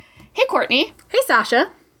Courtney. Hey,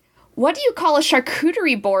 Sasha. What do you call a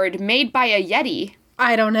charcuterie board made by a Yeti?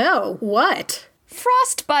 I don't know. What?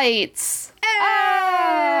 Frostbites.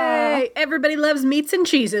 Hey! Everybody loves meats and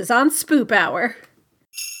cheeses on Spoop Hour.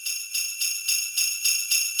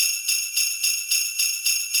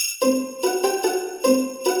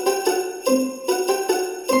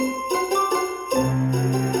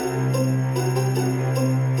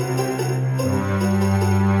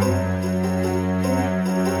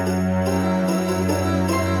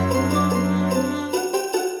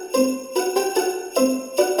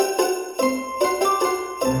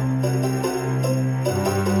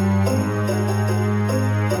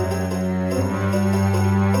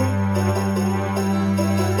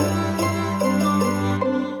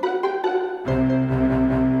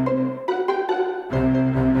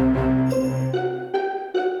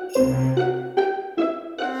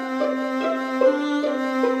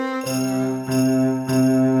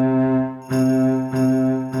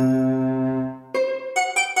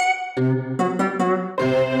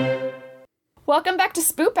 Welcome back to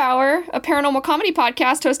Spoop Hour, a paranormal comedy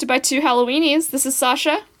podcast hosted by two Halloweenies. This is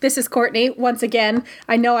Sasha. This is Courtney. Once again,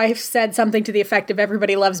 I know I've said something to the effect of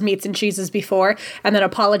everybody loves meats and cheeses before, and then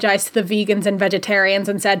apologized to the vegans and vegetarians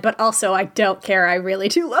and said, but also I don't care, I really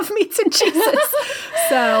do love meats and cheeses.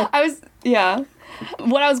 So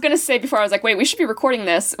What I was going to say before I was like, wait, we should be recording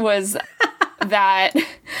this was that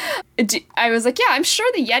I was like, yeah, I'm sure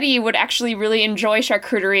the Yeti would actually really enjoy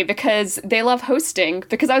charcuterie because they love hosting.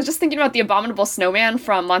 Because I was just thinking about the Abominable Snowman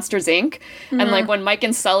from Monsters, Inc. And like when Mike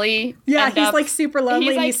and Sully he's like super lonely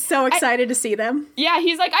and like, he's so excited to see them. Yeah,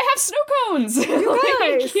 he's like, I have snow cones. You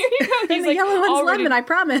guys. Here you go. He's And the like, yellow one's already... lemon, I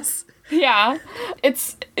promise. Yeah.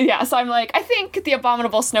 So I'm like, I think the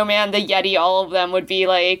Abominable Snowman, the Yeti, all of them would be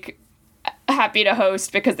like happy to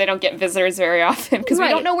host because they don't get visitors very often because we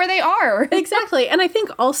don't know where they are. Exactly. And I think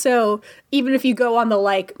also, even if you go on the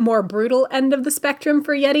like more brutal end of the spectrum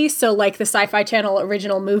for Yeti, so like the Sci-Fi Channel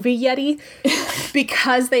original movie Yeti,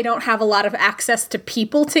 because they don't have a lot of access to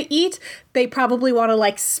people to eat, they probably want to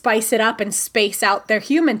like spice it up and space out their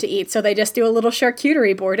human to eat. So they just do a little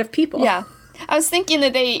charcuterie board of people. Yeah. I was thinking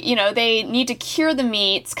that they need to cure the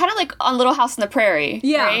meats, kind of like on Little House on the Prairie.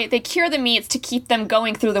 Yeah. Right? They cure the meats to keep them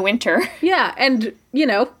going through the winter. Yeah, and,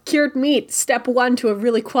 cured meat, step one to a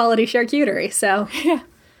really quality charcuterie, so. Yeah.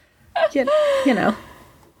 You know.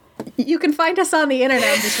 You can find us on the internet.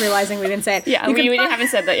 I'm just realizing we didn't say it. Yeah, we haven't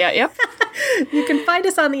said that yet. Yep. You can find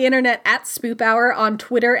us on the internet at Spoop Hour on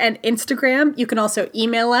Twitter and Instagram. You can also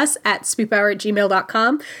email us at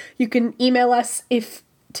spoophour@gmail.com. You can email us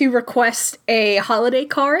to request a holiday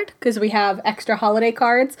card, because we have extra holiday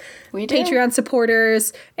cards. We do. Patreon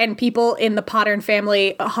supporters and people in the Potter and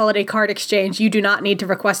Family holiday card exchange, you do not need to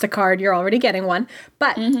request a card. You're already getting one.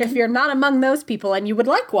 But if you're not among those people and you would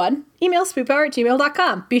like one, email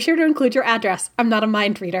spoophour@gmail.com. Be sure to include your address. I'm not a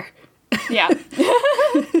mind reader. Yeah.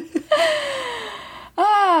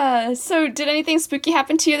 So did anything spooky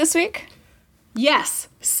happen to you this week? Yes.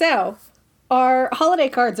 So, our holiday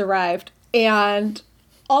cards arrived, and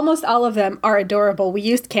almost all of them are adorable. We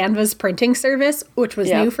used Canva's printing service, which was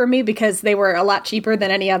new for me because they were a lot cheaper than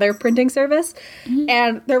any other printing service.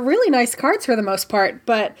 And they're really nice cards for the most part,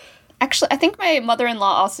 but... Actually, I think my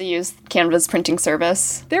mother-in-law also used Canva's printing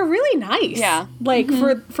service. They're really nice. Yeah. Like,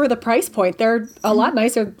 for the price point, they're a lot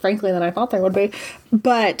nicer, frankly, than I thought they would be.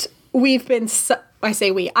 But we've been...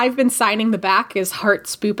 I've been signing the back as Heart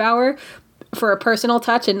Spoop Hour for a personal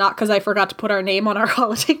touch and not because I forgot to put our name on our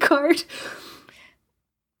holiday card.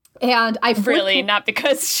 And I really not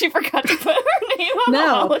because she forgot to put her name on the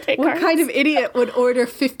holiday what cards. Kind of idiot would order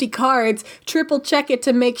 50 cards, triple check it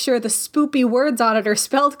to make sure the spoopy words on it are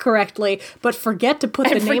spelled correctly, but forget to put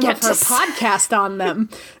the name of her podcast on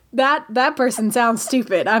them. That person sounds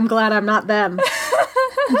stupid. I'm glad I'm not them.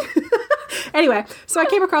 Anyway, so I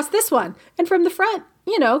came across this one, and from the front,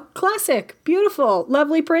 classic, beautiful,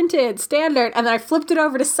 lovely printed, standard, and then I flipped it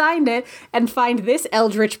over to sign it and find this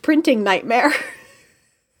eldritch printing nightmare.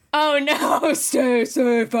 Oh no, stay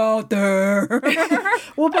safe out there.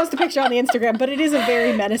 We'll post a picture on the Instagram, but it is a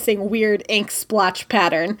very menacing, weird ink splotch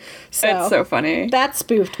pattern. So it's so funny. That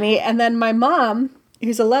spoofed me. And then my mom,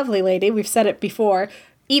 who's a lovely lady, we've said it before,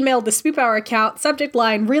 emailed the Spoop Hour account, subject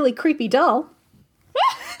line, really creepy doll.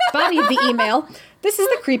 Body of the email, this is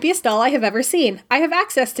the creepiest doll I have ever seen. I have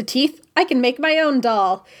access to teeth. I can make my own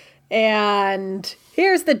doll. And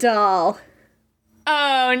here's the doll.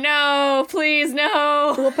 Oh, no, please,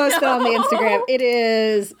 no. We'll post it on the Instagram. It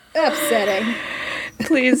is upsetting.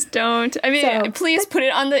 Please don't. I mean, please put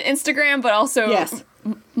it on the Instagram, but also, yes.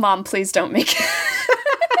 Mom, please don't make it.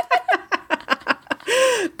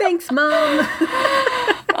 Thanks, Mom.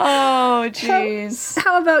 Oh, Oh, jeez.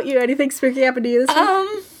 How about you? Anything spooky happened to you this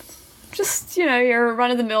week? Just, your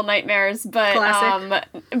run-of-the-mill nightmares, but Classic.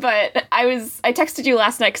 But I texted you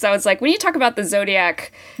last night because I was like, when you talk about the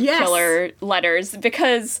Zodiac killer letters,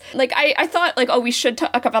 because I thought oh, we should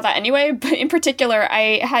talk about that anyway, but in particular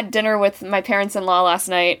I had dinner with my parents-in-law last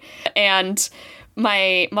night, and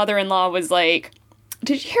my mother-in-law was like,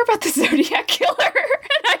 did you hear about the Zodiac killer?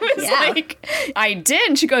 And I was like, I did.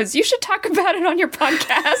 And she goes, you should talk about it on your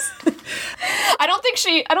podcast. I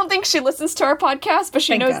don't think she listens to our podcast, but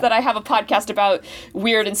she knows that I have a podcast about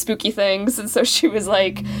weird and spooky things. And so she was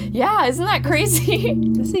like, yeah, isn't that crazy?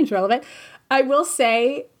 This seems relevant. I will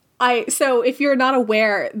say, so if you're not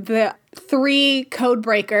aware, the 3 code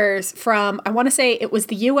breakers from, I want to say it was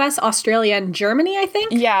the US, Australia, and Germany, I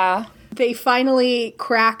think? Yeah. They finally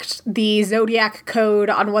cracked the Zodiac code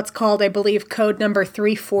on what's called, I believe, code number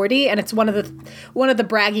 340, and it's one of the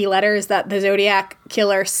braggy letters that the Zodiac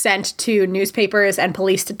killer sent to newspapers and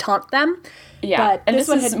police to taunt them. Yeah, but and this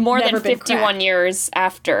is more than 51 years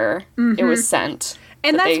after it was sent.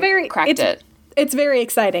 And that's very cracked it. It's very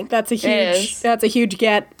exciting. That's a huge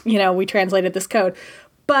get. We translated this code,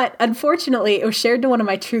 but unfortunately, it was shared to one of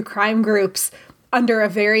my true crime groups under a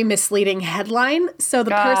very misleading headline. So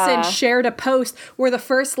the person shared a post where the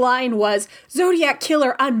first line was, Zodiac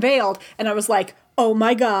Killer Unveiled. And I was like, oh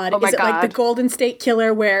my God. Is it like the Golden State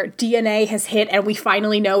Killer where DNA has hit and we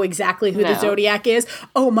finally know exactly who the Zodiac is?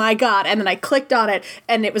 Oh my God. And then I clicked on it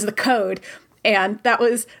and it was the code. And that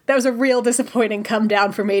was a real disappointing come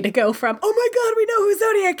down for me to go from, oh my God, we know who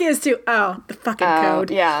Zodiac is, to, oh, the fucking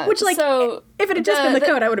code. Yeah. Which, so if it had just been the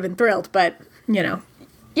code, I would have been thrilled. But,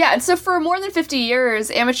 Yeah, and so for more than 50 years,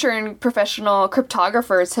 amateur and professional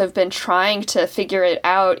cryptographers have been trying to figure it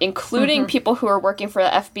out, including people who are working for the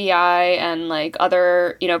FBI and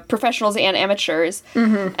other, professionals and amateurs.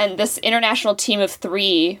 Mm-hmm. And this international team of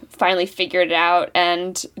 3 finally figured it out,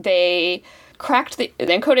 and they cracked the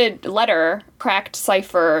encoded letter, cracked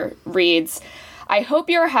cipher reads, I hope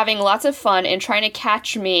you're having lots of fun in trying to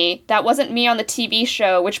catch me. That wasn't me on the TV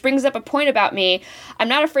show, which brings up a point about me. I'm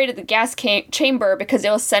not afraid of the gas chamber because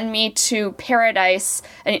it'll send me to paradise,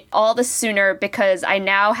 and all the sooner because I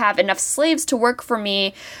now have enough slaves to work for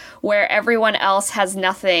me where everyone else has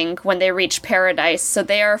nothing when they reach paradise. So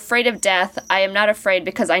they are afraid of death. I am not afraid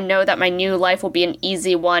because I know that my new life will be an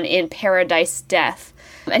easy one in paradise death.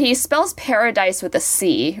 And he spells paradise with a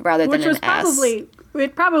C rather than an S.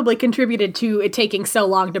 It probably contributed to it taking so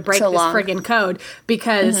long to break this friggin' code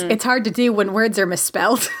because it's hard to do when words are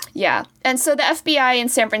misspelled. Yeah. And so the FBI in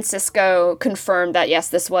San Francisco confirmed that, yes,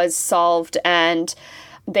 this was solved, and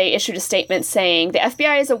they issued a statement saying, the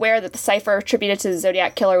FBI is aware that the cipher attributed to the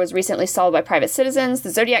Zodiac Killer was recently solved by private citizens.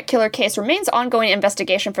 The Zodiac Killer case remains ongoing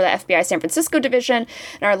investigation for the FBI San Francisco division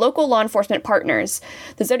and our local law enforcement partners.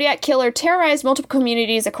 The Zodiac Killer terrorized multiple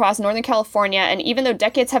communities across Northern California, and even though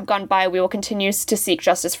decades have gone by, we will continue to seek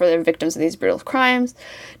justice for the victims of these brutal crimes.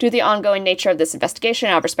 Due to the ongoing nature of this investigation,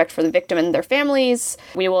 out of respect for the victim and their families,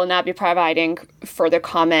 we will not be providing further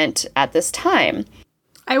comment at this time.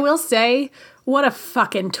 I will say, what a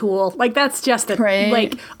fucking tool. That's just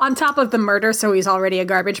on top of the murder, so he's already a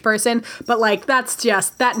garbage person, but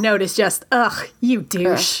that note is just, ugh, you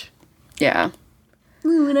douche. Yeah.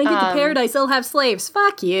 When I get to paradise, I'll have slaves.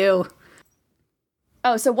 Fuck you.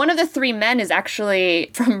 Oh, so one of the 3 men is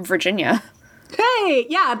actually from Virginia. Hey,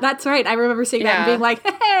 yeah, that's right. I remember seeing that and being like,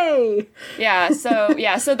 hey. So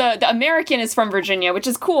the American is from Virginia, which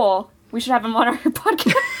is cool. We should have him on our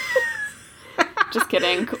podcast. Just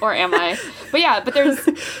kidding. Or am I? But there's...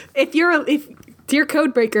 Dear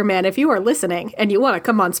Codebreaker man, if you are listening and you want to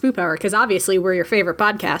come on Spoop Hour, because obviously we're your favorite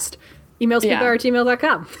podcast, email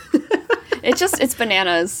spoophour@gmail.com. It's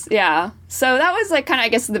bananas. Yeah. So that was kind of, I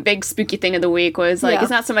guess, the big spooky thing of the week was it's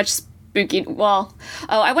not so much spooky. Well,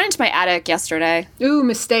 I went into my attic yesterday. Ooh,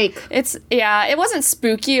 mistake. It wasn't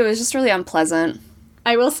spooky. It was just really unpleasant.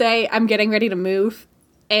 I will say I'm getting ready to move,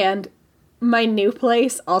 and my new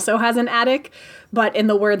place also has an attic, but in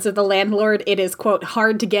the words of the landlord, it is, quote,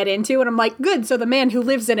 hard to get into. And I'm like, good, so the man who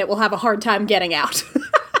lives in it will have a hard time getting out.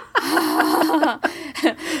 And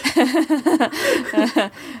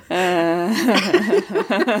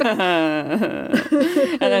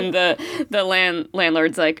then the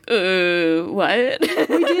landlord's like, ooh, what?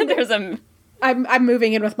 We did. I'm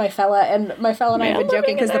moving in with my fella, and my fella and I have been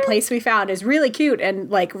joking because the place we found is really cute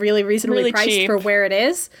and really reasonably priced cheap for where it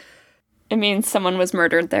is. It means someone was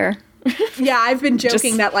murdered there. Yeah, I've been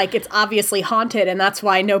joking that it's obviously haunted, and that's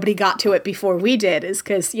why nobody got to it before we did, is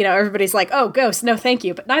because, everybody's like, oh, ghosts, no thank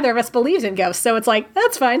you. But neither of us believes in ghosts, so it's like,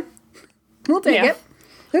 that's fine. We'll take it.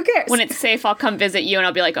 Who cares? When it's safe, I'll come visit you, and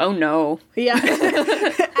I'll be like, oh, no. Yeah.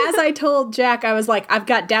 As I told Jack, I was like, I've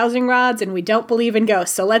got dowsing rods and we don't believe in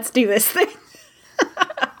ghosts, so let's do this thing.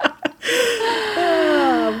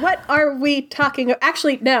 What are we talking about?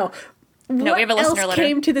 Actually, no. No, we have a listener letter.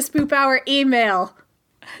 Came to the Spoop Hour email?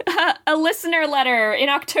 A listener letter in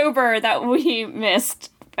October that we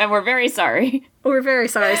missed, and we're very sorry. We're very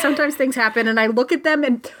sorry. Sometimes things happen, and I look at them,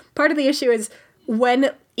 and part of the issue is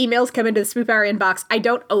when emails come into the Spoop Hour inbox, I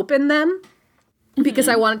don't open them because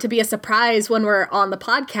I want it to be a surprise when we're on the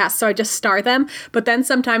podcast, so I just star them. But then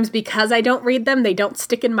sometimes because I don't read them, they don't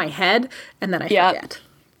stick in my head, and then I forget.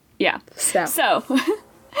 Yeah. So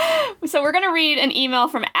we're going to read an email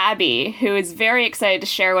from Abby, who is very excited to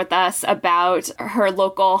share with us about her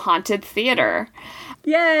local haunted theater.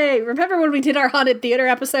 Yay! Remember when we did our haunted theater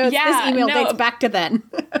episodes? Yeah, this email dates back to then.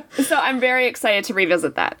 So I'm very excited to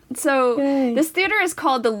revisit that. So This theater is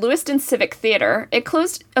called the Lewiston Civic Theater. It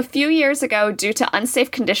closed a few years ago due to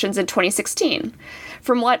unsafe conditions in 2016.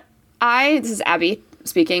 This is Abby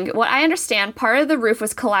speaking, what I understand, part of the roof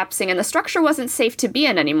was collapsing and the structure wasn't safe to be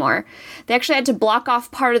in anymore. They actually had to block off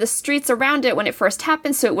part of the streets around it when it first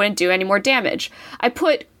happened so it wouldn't do any more damage. I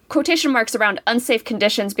put quotation marks around unsafe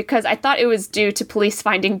conditions because I thought it was due to police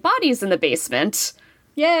finding bodies in the basement.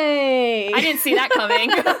 Yay! I didn't see that coming.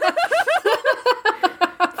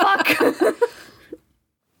 Fuck.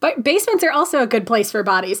 But basements are also a good place for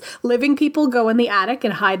bodies. Living people go in the attic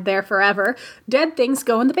and hide there forever. Dead things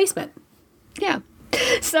go in the basement. Yeah.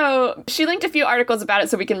 So she linked a few articles about it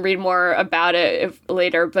so we can read more about it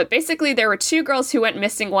later. But basically, there were two girls who went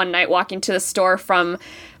missing one night walking to the store from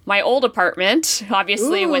my old apartment,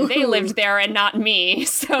 obviously, when they lived there and not me.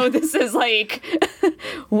 So this is like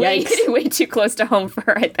way too close to home for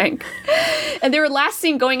her, I think. And they were last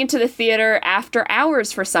seen going into the theater after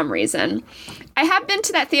hours for some reason. I have been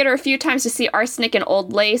to that theater a few times to see Arsenic and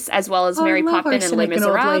Old Lace, as well as Mary Poppins and Les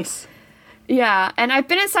Miserables. Yeah, and I've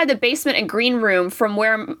been inside the basement and green room from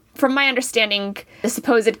my understanding, the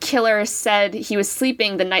supposed killer said he was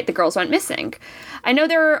sleeping the night the girls went missing. I know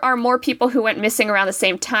there are more people who went missing around the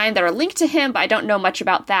same time that are linked to him, but I don't know much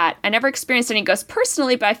about that. I never experienced any ghosts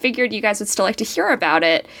personally, but I figured you guys would still like to hear about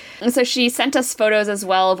it. And so she sent us photos as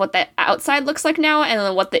well of what the outside looks like now and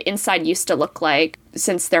then what the inside used to look like,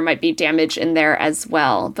 since there might be damage in there as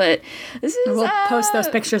well. But this is... We'll post those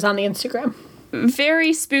pictures on the Instagram.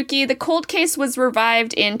 Very spooky. The cold case was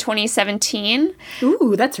revived in 2017.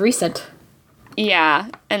 Ooh, that's recent. Yeah.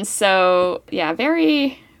 And so, yeah,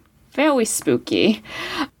 very, very spooky.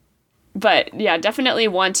 But, yeah, definitely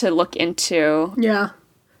one to look into. Yeah.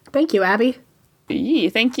 Thank you, Abby.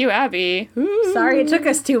 Thank you, Abby. Ooh. Sorry it took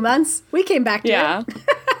us 2 months. We came back to it.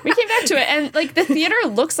 We came back to it. And, like, the theater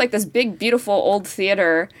looks like this big, beautiful old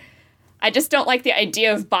theater. I just don't like the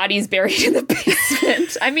idea of bodies buried in the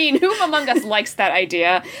basement. I mean, who among us likes that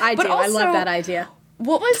idea? I do. I love that idea.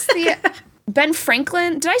 What was the... Ben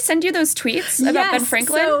Franklin? Did I send you those tweets about Ben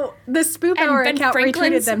Franklin? So the Spoop Hour account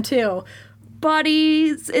retweeted them too.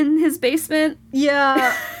 Bodies in his basement?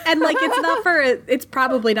 Yeah. And like it's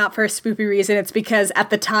probably not for a spoopy reason. It's because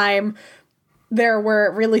at the time there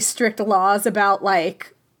were really strict laws about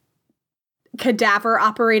like cadaver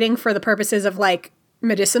operating for the purposes of like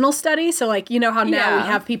medicinal study. So like, you know how now we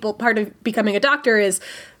have people, part of becoming a doctor is,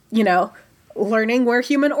 you know, learning where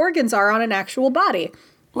human organs are on an actual body.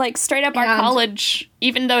 Like straight up, our college,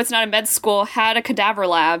 even though it's not a med school, had a cadaver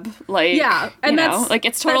lab. Like, and like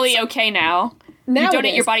it's totally okay now. You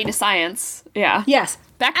donate your body to science. Yeah. Yes.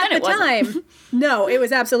 Back then at the time, no, it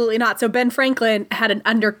was absolutely not. So Ben Franklin had an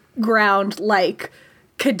underground like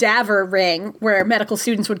cadaver ring where medical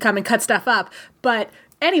students would come and cut stuff up, but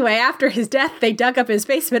anyway, after his death, they dug up his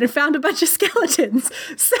basement and found a bunch of skeletons.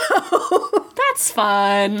 So that's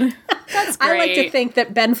fun. That's great. I like to think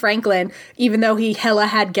that Ben Franklin, even though he hella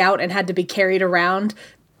had gout and had to be carried around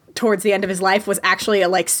towards the end of his life, was actually a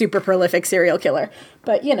like super prolific serial killer.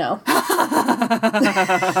 But you know, wouldn't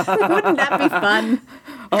that be fun?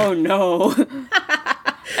 Oh no.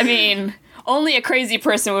 I mean, only a crazy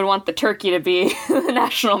person would want the turkey to be the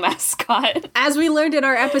national mascot. As we learned in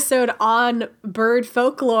our episode on bird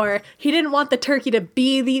folklore, he didn't want the turkey to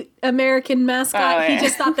be the American mascot. Oh, yeah. He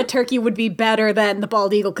just thought the turkey would be better than the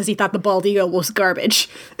bald eagle because he thought the bald eagle was garbage.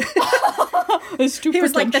 He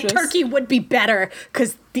was like, the turkey would be better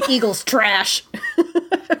because the eagle's trash.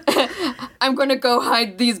 I'm gonna go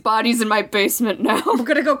hide these bodies in my basement now. We're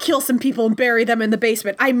gonna go kill some people and bury them in the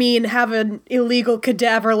basement. I mean, have an illegal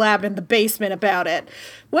cadaver lab in the basement about it.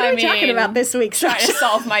 What are we talking about this week, Sasha? Trying to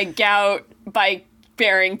solve my gout by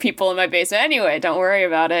burying people in my basement. Anyway, don't worry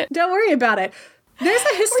about it. Don't worry about it. There's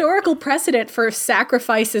a historical precedent for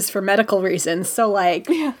sacrifices for medical reasons, so like,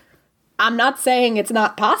 I'm not saying it's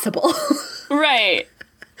not possible. Right.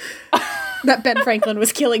 That Ben Franklin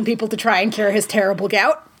was killing people to try and cure his terrible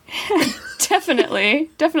gout. Definitely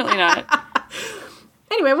not.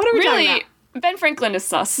 Anyway, what are we Really, talking Ben Franklin is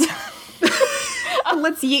sus. about?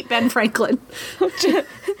 Let's yeet Ben Franklin.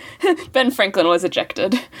 Ben Franklin was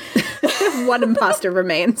ejected. One imposter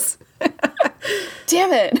remains.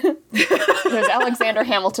 Damn it. It was Alexander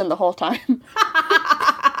Hamilton the whole time.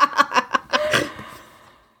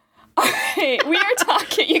 Alright, we are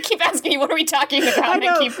talking. You keep asking me, what are we talking about? I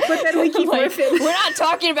know, but then we keep riffing. We're not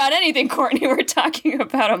talking about anything, Courtney. We're talking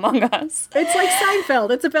about Among Us. It's like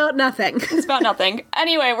Seinfeld. It's about nothing. It's about nothing.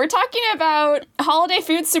 Anyway, we're talking about holiday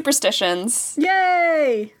food superstitions.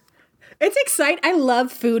 Yay! It's exciting. I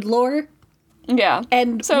love food lore. Yeah.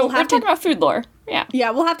 And so we're talking about food lore. Yeah.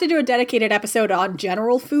 Yeah, we'll have to do a dedicated episode on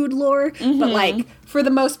general food lore. But, like, for the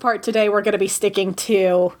most part today, we're going to be sticking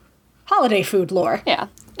to holiday food lore. Yeah.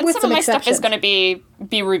 And With some some of my stuff is exceptions. going to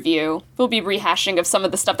be review. We'll be rehashing of some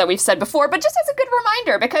of the stuff that we've said before, but just as a good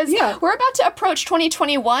reminder, because Yeah. we're about to approach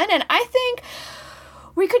 2021, and I think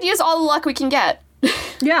we could use all the luck we can get.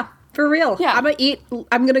 Yeah, for real. Yeah.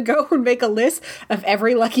 I'm gonna go and make a list of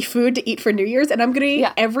every lucky food to eat for New Year's, and I'm gonna eat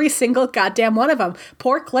Yeah. every single goddamn one of them.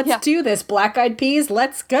 Pork, let's Yeah. do this. Black-eyed peas,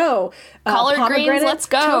 let's go. Collard greens, pomegranate, let's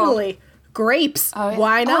go. Totally. Grapes, Oh, yeah.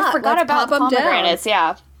 why not? I forgot Let's about pop 'em down. pomegranates.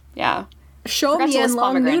 Yeah. Show Forgot me to in list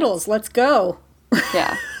long pomegranates. noodles. Let's go.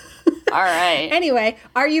 Yeah. All right. Anyway,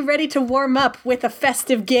 are you ready to warm up with a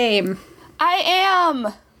festive game? I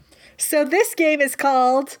am. So this game is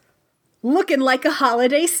called Looking Like a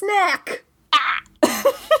Holiday Snack.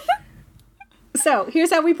 So here's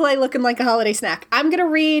how we play Looking Like a Holiday Snack. I'm going to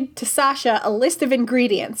read to Sasha a list of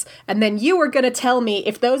ingredients, and then you are going to tell me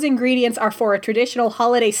if those ingredients are for a traditional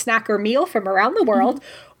holiday snack or meal from around the world,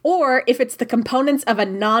 or if it's the components of a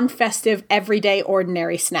non-festive, everyday,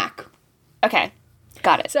 ordinary snack. Okay.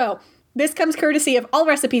 Got it. So, this comes courtesy of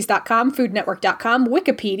allrecipes.com, foodnetwork.com,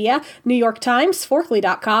 Wikipedia, New York Times,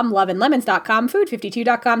 Forkly.com, loveandlemons.com,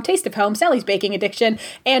 food52.com, Taste of Home, Sally's Baking Addiction,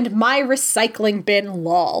 and My Recycling Bin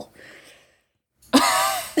lol.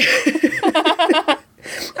 I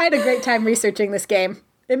had a great time researching this game.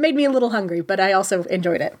 It made me a little hungry, but I also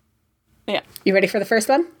enjoyed it. Yeah. You ready for the first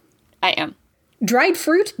one? I am. Dried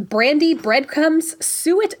fruit, brandy, breadcrumbs,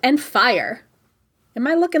 suet, and fire. Am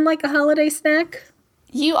I looking like a holiday snack?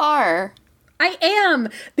 You are. I am!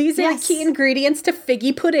 These are Yes. the key ingredients to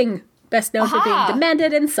figgy pudding, best known for being Aha.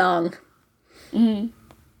 demanded in song.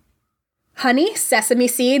 Honey, sesame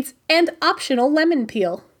seeds, and optional lemon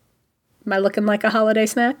peel. Am I looking like a holiday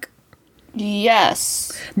snack?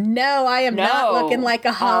 Yes. No, I am not No. looking like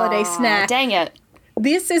a holiday snack. Dang it.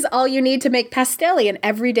 This is all you need to make pastelli, an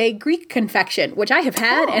everyday Greek confection, which I have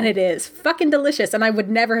had, and it is fucking delicious, and I would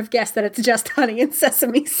never have guessed that it's just honey and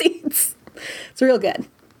sesame seeds. It's real good.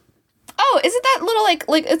 Oh, is it that little like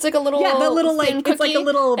it's like a little Yeah, the little, like, thin it's like a cookie,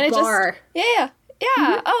 little and it just- bar. yeah.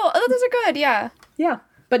 Oh, those are good. Yeah. Yeah,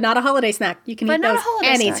 but not a holiday snack. You can But eat not a those holiday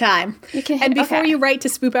anytime. You can- and before okay. you write to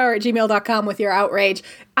spoophour@gmail.com with your outrage,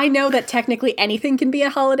 I know that technically anything can be a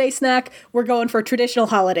holiday snack. We're going for traditional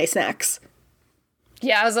holiday snacks.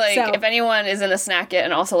 Yeah, I was like, So- if anyone is in the snack it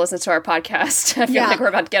and also listens to our podcast, I feel Yeah. like we're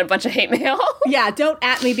about to get a bunch of hate mail. Yeah, don't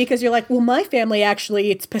at me because you're like, well, my family actually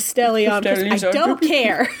eats pastelli on Christmas. Pastellis I on don't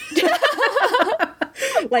care.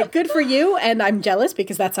 Like, good for you, and I'm jealous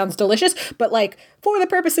because that sounds delicious, but like, for the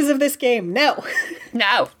purposes of this game, no.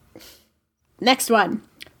 No. Next one.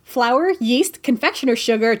 Flour, yeast, confectioner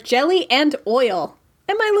sugar, jelly, and oil.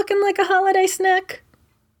 Am I looking like a holiday snack?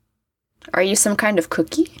 Are you some kind of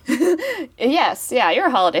cookie? Yes. Yeah, you're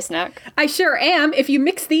a holiday snack. I sure am. If you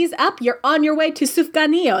mix these up, you're on your way to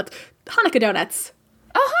sufganiyot, Hanukkah donuts.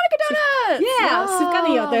 Oh, Hanukkah donuts! Yeah, Yum.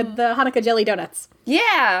 sufganiyot, they're the Hanukkah jelly donuts.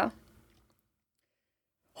 Yeah.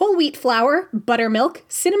 Whole wheat flour, buttermilk,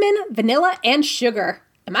 cinnamon, vanilla, and sugar.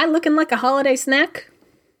 Am I looking like a holiday snack?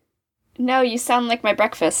 No, you sound like my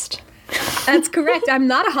breakfast. That's correct. I'm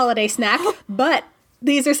not a holiday snack, but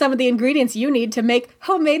these are some of the ingredients you need to make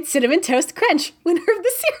homemade cinnamon toast crunch, winner of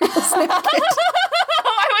the cereal snack kit.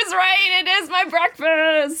 Oh, I was right. It is my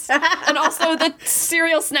breakfast. And also the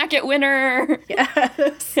cereal snack it winner.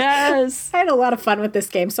 Yes. Yes. I had a lot of fun with this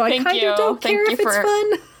game, so Thank I kind you. of don't Thank care you if it's for-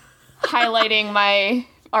 fun. Highlighting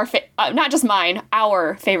not just mine,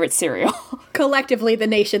 our favorite cereal. Collectively, the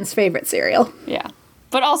nation's favorite cereal. Yeah.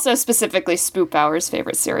 But also specifically Spoop Hour's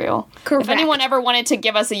favorite cereal. Correct. If anyone ever wanted to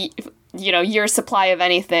give us a year's supply of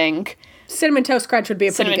anything, Cinnamon Toast Crunch would be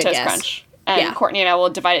a pretty Cinnamon good Toast guess. Crunch. And Yeah. Courtney and I will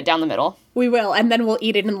divide it down the middle. We will, and then we'll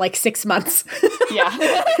eat it in like 6 months.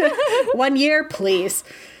 Yeah. 1 year, please.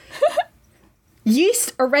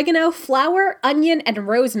 Yeast, oregano, flour, onion, and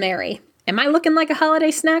rosemary. Am I looking like a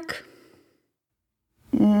holiday snack?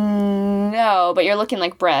 No. No, but you're looking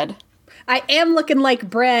like bread. I am looking like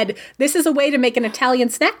bread. This is a way to make an Italian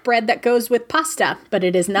snack bread that goes with pasta, but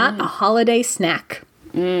it is not a holiday snack.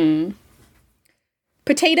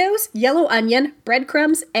 Potatoes, yellow onion,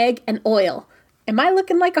 breadcrumbs, egg, and oil. Am I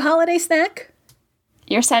looking like a holiday snack?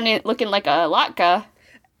 You're looking like a latke.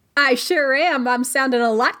 I sure am. I'm sounding a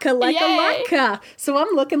latke like Yay. a latke. So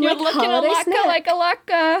I'm looking You're like looking holiday a latke snack. like a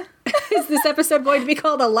latke. Is this episode going to be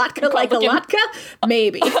called a latke like a looking- latke?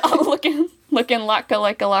 Maybe. I'm looking latke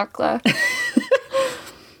like a latke.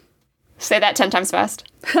 Say that 10 times fast.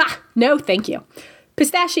 Ha! No, thank you.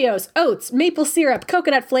 Pistachios, oats, maple syrup,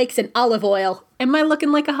 coconut flakes, and olive oil. Am I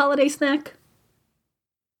looking like a holiday snack?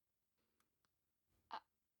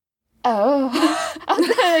 Oh. I was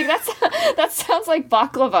like, that sounds like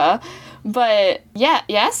baklava. But yeah,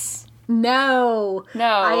 yes? No. No.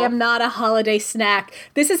 I am not a holiday snack.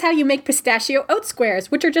 This is how you make pistachio oat squares,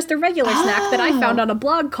 which are just a regular snack that I found on a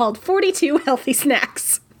blog called 42 Healthy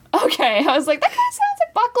Snacks. Okay, I was like, that kind of sounds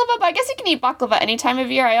like baklava, but I guess you can eat baklava any time of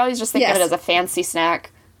year. I always just think of it Yes. as a fancy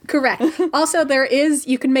snack. Correct. Also,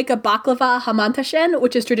 you can make a baklava hamantashen,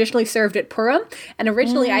 which is traditionally served at Purim. And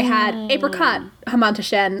originally I had apricot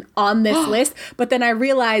hamantashen on this list, but then I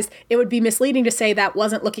realized it would be misleading to say that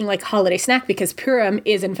wasn't looking like a holiday snack because Purim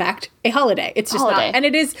is, in fact, a holiday. It's just Holiday. not. And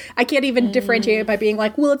it is, I can't even differentiate it by being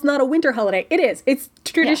like, well, it's not a winter holiday. It is. It's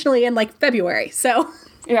traditionally in like February. So,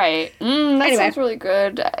 Right. That Anyway. sounds really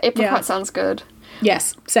good. Apricot Yeah. sounds good.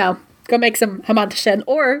 yes. So, go make some hamantashen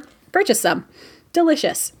or purchase some.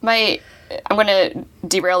 Delicious. I'm going to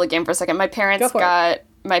derail the game for a second. My parents Go for it. got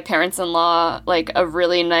my parents-in-law like a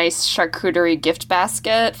really nice charcuterie gift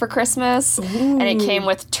basket for Christmas. And it came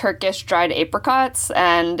with Turkish dried apricots,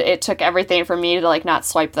 and it took everything for me to like not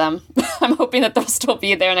swipe them. I'm hoping that they'll still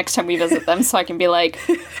be there next time we visit them so I can be like,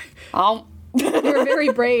 oh. You're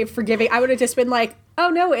very brave for giving. I would have just been like, oh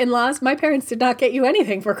no, in-laws, my parents did not get you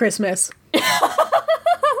anything for Christmas.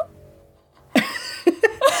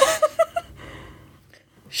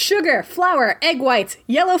 Sugar, flour, egg whites,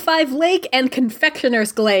 yellow 5 lake, and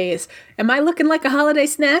confectioner's glaze. Am I looking like a holiday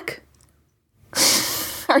snack?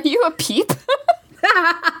 Are you a peep?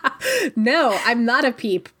 No, I'm not a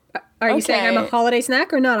peep. Are you saying I'm a Okay. holiday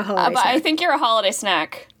snack or not a holiday But snack? I think you're a holiday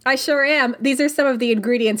snack. I sure am. These are some of the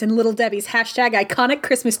ingredients in Little Debbie's #iconic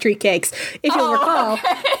Christmas tree cakes. If you'll recall,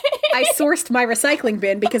 I sourced my recycling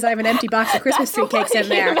bin because I have an empty box of Christmas tree cakes in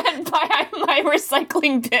there. You meant by my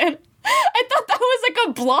recycling bin. I thought that was like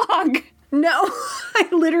a blog. No, I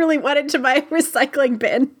literally went into my recycling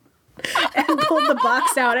bin and pulled the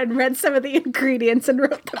box out and read some of the ingredients and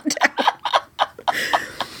wrote them down.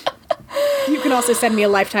 You can also send me a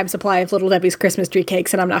lifetime supply of Little Debbie's Christmas tree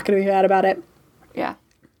cakes, and I'm not going to be mad about it. Yeah.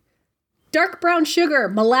 Dark brown sugar,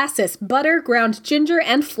 molasses, butter, ground ginger,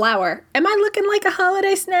 and flour. Am I looking like a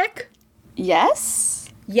holiday snack? Yes?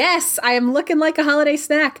 Yes, I am looking like a holiday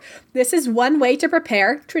snack. This is one way to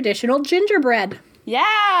prepare traditional gingerbread.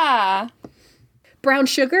 Yeah. Brown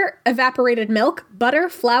sugar, evaporated milk, butter,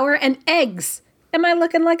 flour, and eggs. Am I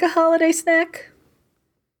looking like a holiday snack?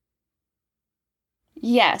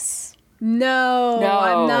 Yes. No, No.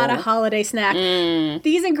 I'm not a holiday snack.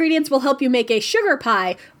 These ingredients will help you make a sugar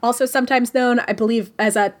pie, also sometimes known, I believe,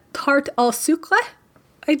 as a tarte au sucre,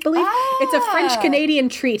 I believe. It's a French-Canadian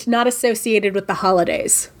treat not associated with the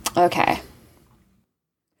holidays. Okay.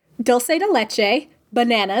 Dulce de leche,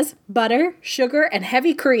 bananas, butter, sugar, and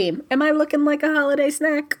heavy cream. Am I looking like a holiday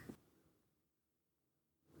snack?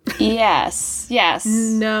 Yes. Yes.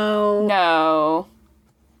 No. No.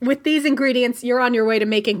 With these ingredients, you're on your way to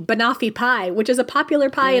making banoffee pie, which is a popular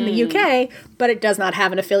pie in the UK, but it does not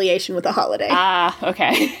have an affiliation with a holiday. Ah,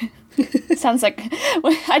 okay. Sounds like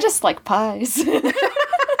I just like pies.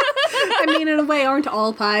 I mean, in a way, aren't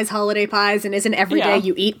all pies holiday pies, and isn't every day Yeah.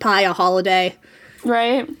 you eat pie a holiday?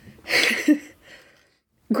 Right?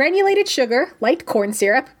 Granulated sugar, light corn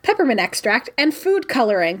syrup, peppermint extract, and food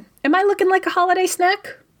coloring. Am I looking like a holiday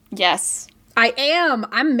snack? Yes. I am.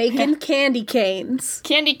 I'm making candy canes.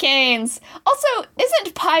 Candy canes. Also,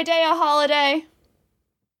 isn't Pie Day a holiday?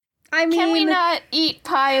 I mean, Can we not eat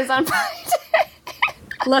pies on Pie Day?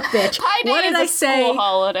 look, bitch. Pie Day What did is I a say? school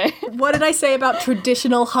holiday. What did I say about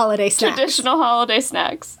traditional holiday snacks? Traditional holiday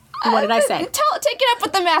snacks. What did I say? Take it up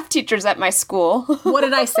with the math teachers at my school. What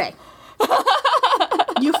did I say?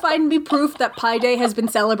 You find me proof that Pi Day has been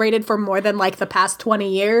celebrated for more than like the past 20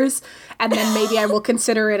 years, and then maybe I will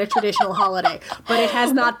consider it a traditional holiday. But it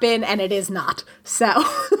has not been, and it is not. So.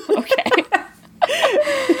 Okay.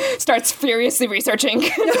 Starts furiously researching.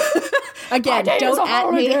 Again, Pie Day is don't a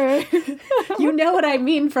at me. holiday. You know what I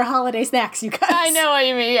mean for holiday snacks, you guys. I know what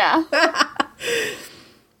you mean, yeah.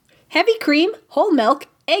 Heavy cream, whole milk,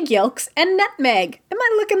 egg yolks, and nutmeg. Am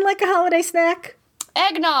I looking like a holiday snack?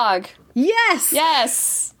 Eggnog. Yes!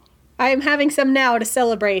 Yes. I am having some now to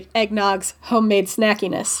celebrate eggnog's homemade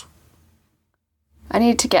snackiness. I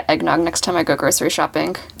need to get eggnog next time I go grocery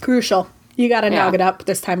shopping. Crucial. You gotta nog it up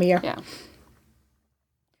this time of year. Yeah.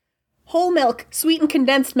 Whole milk, sweetened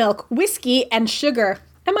condensed milk, whiskey, and sugar.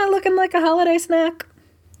 Am I looking like a holiday snack?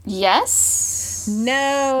 Yes.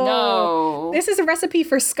 No. This is a recipe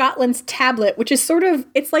for Scotland's tablet, which is sort of,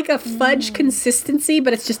 it's like a fudge consistency,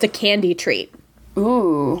 but it's just a candy treat.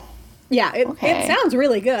 Ooh. Yeah, it sounds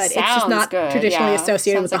really good. It's just not traditionally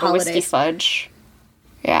associated with the holidays. Whiskey fudge.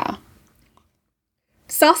 Yeah.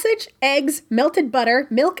 Sausage, eggs, melted butter,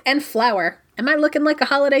 milk, and flour. Am I looking like a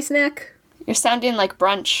holiday snack? You're sounding like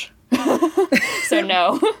brunch. So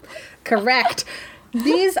no. Correct.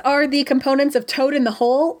 These are the components of Toad in the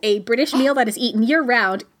Hole, a British meal that is eaten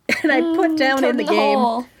year-round. And I put down in the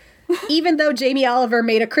game, even though Jamie Oliver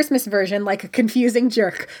made a Christmas version like a confusing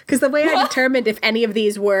jerk. Because the way I determined if any of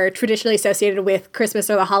these were traditionally associated with Christmas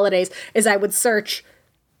or the holidays is I would search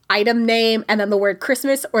item name and then the word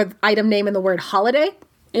Christmas or item name and the word holiday.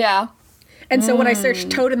 Yeah. And so when I searched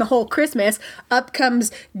Toad in the Hole Christmas, up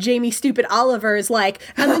comes Jamie Stupid Oliver's like,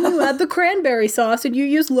 and then you add the cranberry sauce and you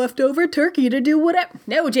use leftover turkey to do whatever.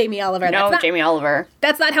 No, Jamie Oliver. Jamie Oliver.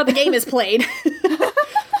 That's not how the game is played.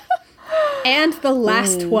 And the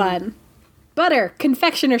last one. Butter,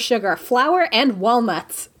 confectioner sugar, flour, and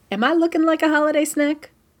walnuts. Am I looking like a holiday snack?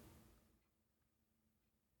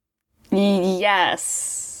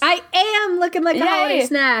 Yes. I am looking like a holiday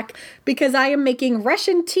snack because I am making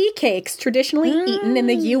Russian tea cakes traditionally eaten in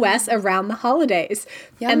the U.S. around the holidays.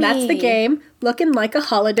 Yummy. And that's the game, looking like a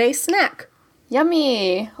holiday snack.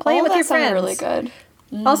 Yummy. Play it with your friends. Really good.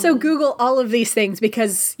 Also, Google all of these things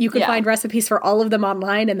because you can find recipes for all of them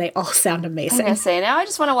online and they all sound amazing. I was going to say, now I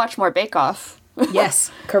just want to watch more Bake Off.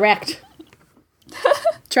 Yes, correct.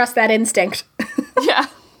 Trust that instinct. Yeah.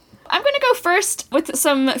 I'm going to go first with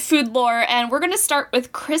some food lore, and we're going to start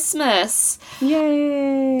with Christmas.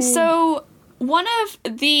 Yay! So, one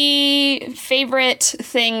of the favorite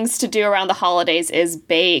things to do around the holidays is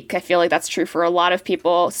bake. I feel like that's true for a lot of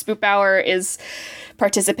people. Spoop Hour is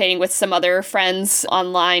participating with some other friends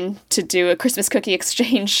online to do a Christmas cookie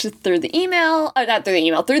exchange through the email. Not through the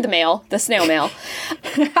email, through the mail, the snail mail.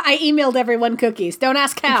 I emailed everyone cookies. Don't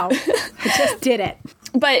ask how. I just did it.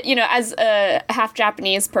 But, you know, as a half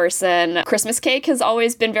Japanese person, Christmas cake has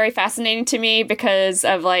always been very fascinating to me because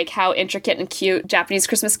of, like, how intricate and cute Japanese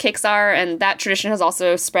Christmas cakes are. And that tradition has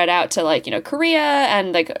also spread out to, like, you know, Korea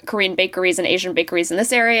and, like, Korean bakeries and Asian bakeries in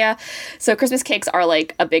this area. So Christmas cakes are,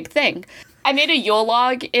 like, a big thing. I made a Yule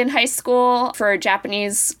log in high school for a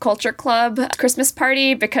Japanese culture club Christmas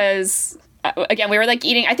party because... Again, we were like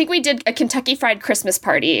eating, I think we did a Kentucky Fried Christmas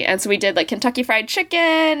party. And so we did like Kentucky Fried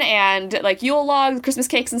Chicken and like Yule logs, Christmas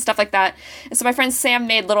cakes and stuff like that. And so my friend Sam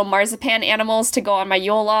made little marzipan animals to go on my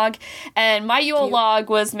Yule log. And my Yule log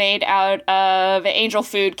was made out of an angel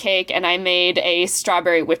food cake and I made a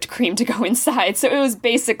strawberry whipped cream to go inside. So it was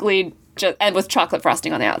basically and with chocolate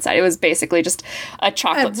frosting on the outside. It was basically just a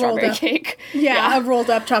chocolate strawberry cake. Yeah, a rolled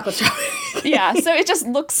up chocolate strawberry. Yeah, so it just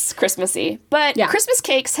looks Christmassy. But Christmas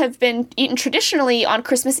cakes have been eaten traditionally on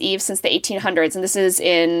Christmas Eve since the 1800s, and this is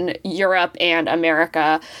in Europe and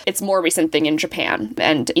America. It's a more recent thing in Japan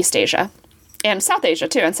and East Asia. And South Asia,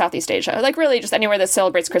 too, and Southeast Asia. Like, really, just anywhere that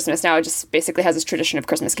celebrates Christmas now, it just basically has this tradition of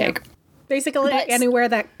Christmas cake. Yeah. Basically, anywhere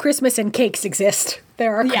that Christmas and cakes exist,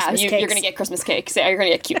 there are Christmas cakes. You're going to get Christmas cakes. You're going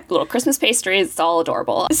to get cute little Christmas pastries. It's all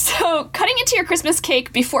adorable. So, cutting into your Christmas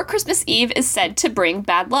cake before Christmas Eve is said to bring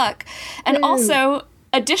bad luck. And also,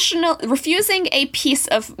 refusing a piece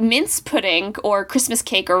of mince pudding or Christmas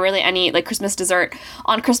cake or really any, like, Christmas dessert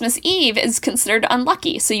on Christmas Eve is considered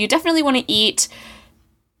unlucky. So, you definitely want to eat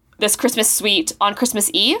this Christmas sweet on Christmas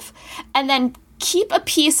Eve. And then keep a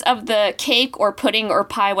piece of the cake or pudding or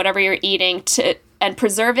pie, whatever you're eating, and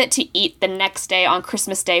preserve it to eat the next day on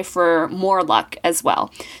Christmas Day for more luck as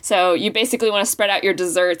well. So you basically want to spread out your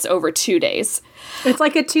desserts over 2 days. It's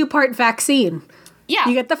like a 2-part vaccine. Yeah.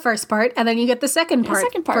 You get the first part, and then you get the second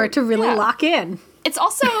part for it to really lock in. It's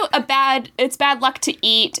also bad luck to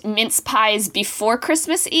eat mince pies before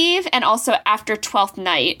Christmas Eve and also after 12th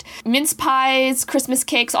night. Mince pies, Christmas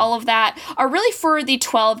cakes, all of that are really for the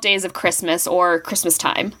 12 days of Christmas or Christmas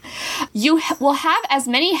time. You will have as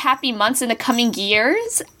many happy months in the coming year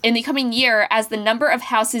as the number of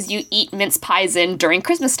houses you eat mince pies in during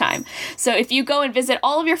Christmas time. So if you go and visit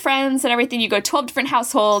all of your friends and everything, you go 12 different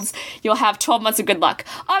households, you'll have 12 months of good luck.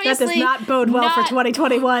 Obviously, that does not bode well for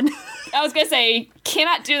 2021. I was going to say,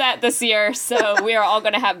 cannot do that this year, so we are all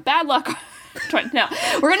going to have bad luck No,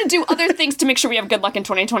 we're going to do other things to make sure we have good luck in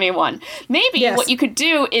 2021. Maybe what you could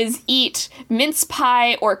do is eat mince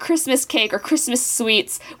pie or Christmas cake or Christmas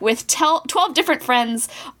sweets with 12 different friends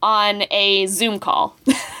on a Zoom call.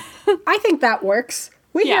 I think that works.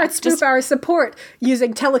 We here at Spoop Hour support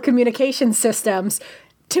using telecommunication systems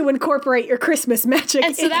to incorporate your Christmas magic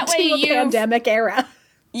into a pandemic era.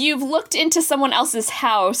 You've looked into someone else's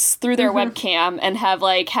house through their webcam and have,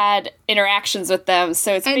 like, had interactions with them.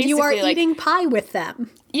 So it's basically, you are like, eating pie with them.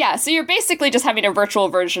 Yeah, so you're basically just having a virtual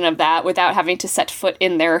version of that without having to set foot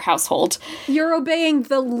in their household. You're obeying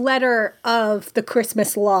the letter of the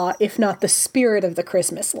Christmas law, if not the spirit of the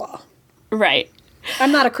Christmas law. Right.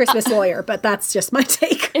 I'm not a Christmas lawyer, but that's just my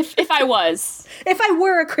take. If I was. If I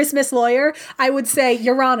were a Christmas lawyer, I would say,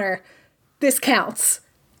 Your Honor, this counts.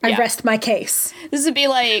 I rest my case. This would be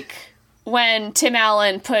like when Tim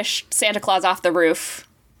Allen pushed Santa Claus off the roof.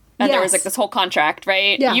 And there was, like, this whole contract,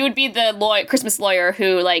 right? Yeah. You would be the Christmas lawyer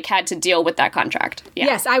who, like, had to deal with that contract. Yeah.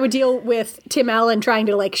 Yes, I would deal with Tim Allen trying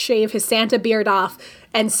to, like, shave his Santa beard off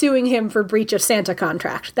and suing him for breach of Santa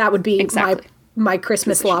contract. That would be my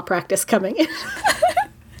Christmas law practice coming in.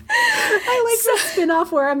 I like the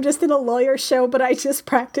spin-off where I'm just in a lawyer show, but I just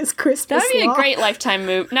practice Christmas law. That would be a great Lifetime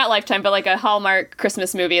movie. Not Lifetime, but like a Hallmark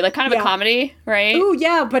Christmas movie. Like kind of a comedy, right? Ooh,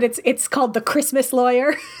 yeah, but it's called The Christmas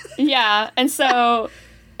Lawyer. Yeah, and so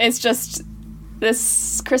it's just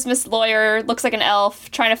this Christmas lawyer, looks like an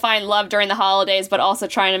elf, trying to find love during the holidays, but also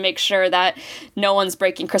trying to make sure that no one's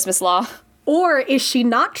breaking Christmas law. Or is she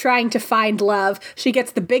not trying to find love? She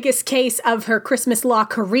gets the biggest case of her Christmas law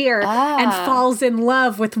career and falls in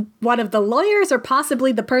love with one of the lawyers or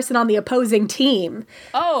possibly the person on the opposing team.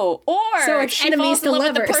 Oh, or so it's she enemies falls in to love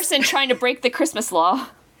lovers. with the person trying to break the Christmas law.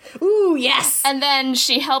 Ooh, yes. And then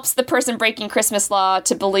she helps the person breaking Christmas law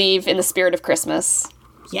to believe in the spirit of Christmas.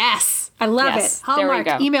 Yes. I love it. There we Hallmark,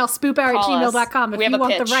 go. email spoophour@gmail.com if you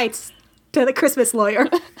want the rights to the Christmas lawyer.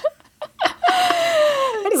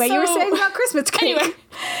 Anyway, you were saying about Christmas cake. Anyway,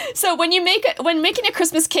 so when making a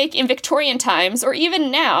Christmas cake in Victorian times, or even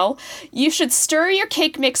now, you should stir your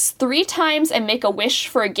cake mix 3 times and make a wish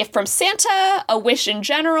for a gift from Santa, a wish in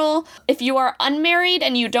general. If you are unmarried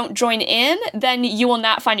and you don't join in, then you will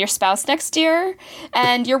not find your spouse next year.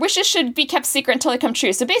 And your wishes should be kept secret until they come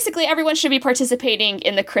true. So basically, everyone should be participating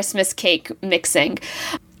in the Christmas cake mixing.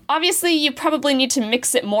 Obviously, you probably need to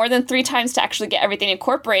mix it more than 3 times to actually get everything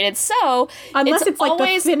incorporated. So unless it's like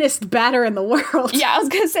the thinnest batter in the world. Yeah, I was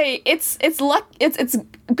gonna say it's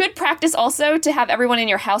good practice also to have everyone in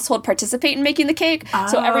your household participate in making the cake. Oh.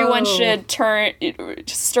 So everyone should stir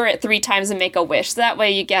it 3 times and make a wish. So that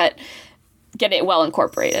way you get it well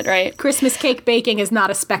incorporated, right? Christmas cake baking is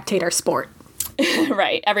not a spectator sport.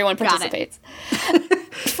 Right, everyone participates.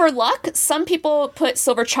 For luck, some people put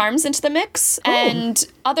silver charms into the mix and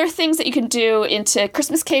other things that you can do into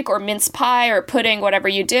Christmas cake or mince pie or pudding, whatever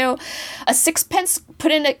you do.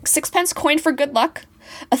 Put in a 6-pence coin for good luck,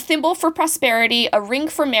 a thimble for prosperity, a ring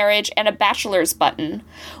for marriage, and a bachelor's button.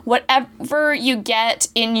 Whatever you get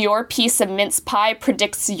in your piece of mince pie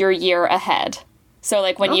predicts your year ahead. So,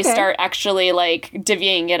 like, when you start actually, like,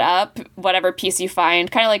 divvying it up, whatever piece you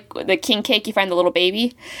find, kind of like the king cake, you find the little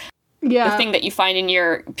baby. Yeah. The thing that you find in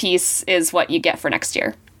your piece is what you get for next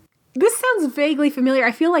year. This sounds vaguely familiar.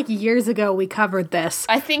 I feel like years ago we covered this.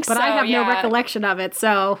 I think so, but I have no recollection of it,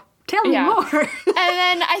 so tell me more. And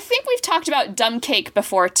then I think we've talked about dumb cake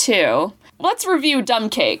before, too. Let's review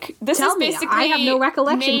dumb cake. Tell me. I have no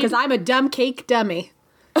recollection because I'm a dumb cake dummy.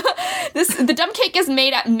 The dumb cake is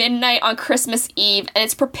made at midnight on Christmas Eve, and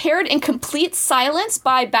it's prepared in complete silence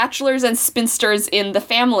by bachelors and spinsters in the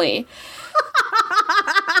family.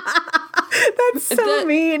 That's so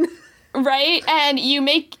mean. Right? And you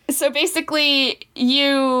make it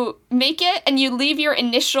and you leave your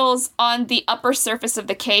initials on the upper surface of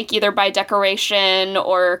the cake, either by decoration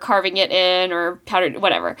or carving it in or powdered,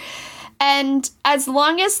 whatever. And as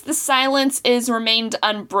long as the silence is remained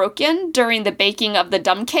unbroken during the baking of the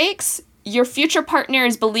dumb cakes, your future partner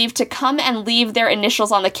is believed to come and leave their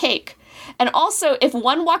initials on the cake. And also, if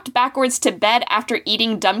one walked backwards to bed after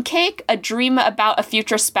eating dumb cake, a dream about a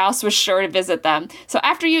future spouse was sure to visit them. So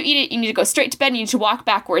after you eat it, you need to go straight to bed and you need to walk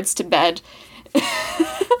backwards to bed.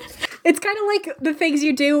 It's kind of like the things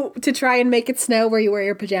you do to try and make it snow, where you wear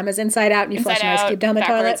your pajamas inside out and you flush an ice cube down the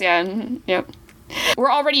toilet. Yeah, yep.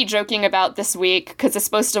 We're already joking about this week because it's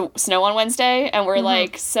supposed to snow on Wednesday, and we're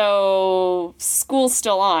like, so school's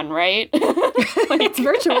still on, right? It's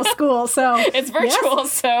virtual school, so... It's virtual,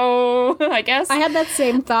 so I guess. I had that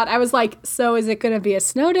same thought. I was like, so is it going to be a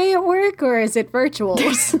snow day at work, or is it virtual?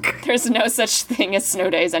 There's no such thing as snow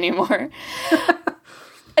days anymore.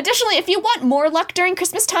 Additionally, if you want more luck during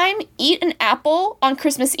Christmas time, eat an apple on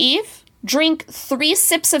Christmas Eve, drink 3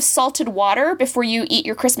 sips of salted water before you eat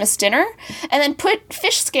your Christmas dinner, and then put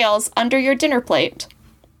fish scales under your dinner plate.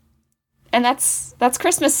 And that's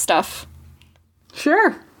Christmas stuff.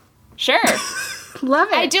 Sure. Sure. Love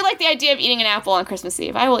it. I do like the idea of eating an apple on Christmas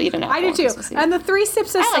Eve. I will eat an apple. I do too. And the 3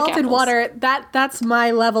 sips of salted water, that's my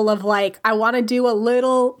level of like, I want to do a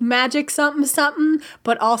little magic something,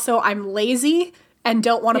 but also I'm lazy and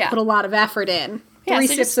don't want to put a lot of effort in. 3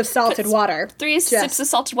 sips of salted water. 3 sips of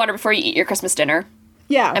salted water before you eat your Christmas dinner.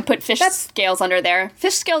 Yeah. And put fish scales under there.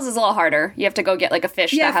 Fish scales is a little harder. You have to go get like a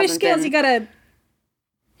fish that hasn't been... Yeah, fish scales, you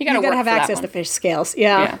gotta have access to fish scales.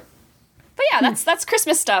 Yeah. But yeah, that's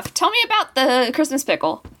Christmas stuff. Tell me about the Christmas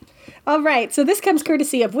pickle. All right, so this comes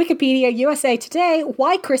courtesy of Wikipedia, USA Today,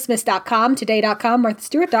 whychristmas.com, today.com,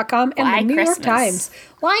 marthastewart.com, and the New York Times.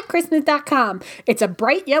 Whychristmas.com. It's a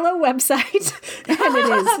bright yellow website, and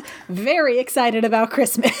it is very excited about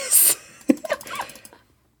Christmas.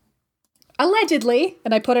 Allegedly,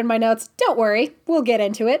 and I put in my notes, don't worry, we'll get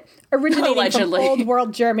into it, originating from Old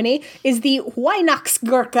World Germany, is the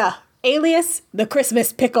Weihnachtsgurke, alias the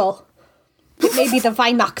Christmas pickle. It may be the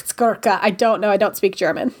Weihnachtsgurke. I don't know. I don't speak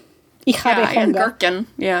German. Ich habe Hunger. Gherkin.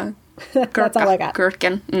 Yeah. That's all I got.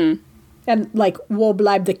 Gherkin. Mm. And like, wo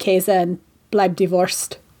bleibt the Käse and bleibt die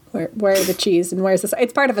Wurst? Where are the cheese and where's the...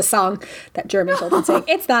 It's part of a song that German children sing.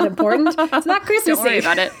 It's not important. It's not Christmas. Don't worry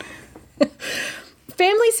about it.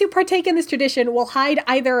 Families who partake in this tradition will hide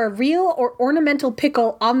either a real or ornamental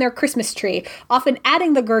pickle on their Christmas tree, often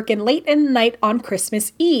adding the gherkin late in the night on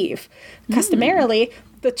Christmas Eve. Customarily,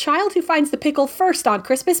 the child who finds the pickle first on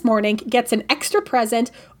Christmas morning gets an extra present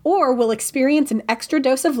or will experience an extra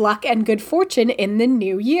dose of luck and good fortune in the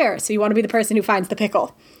new year. So you want to be the person who finds the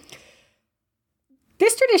pickle.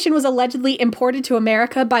 This tradition was allegedly imported to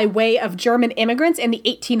America by way of German immigrants in the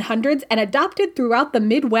 1800s and adopted throughout the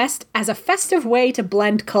Midwest as a festive way to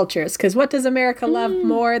blend cultures. Because what does America love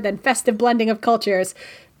more than festive blending of cultures?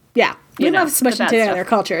 Yeah, we love smushing together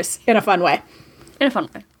cultures in a fun way. In a fun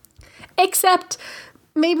way. Except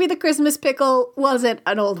maybe the Christmas pickle wasn't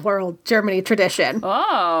an old world Germany tradition.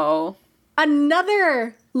 Oh.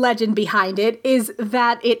 Another legend behind it is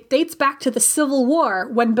that it dates back to the Civil War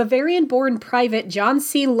when Bavarian-born Private John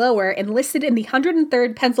C. Lower enlisted in the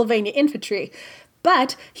 103rd Pennsylvania Infantry,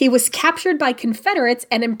 but he was captured by Confederates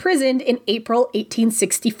and imprisoned in April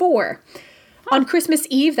 1864. On Christmas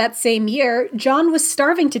Eve that same year, John was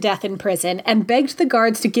starving to death in prison and begged the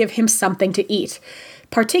guards to give him something to eat,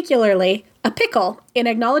 particularly a pickle, in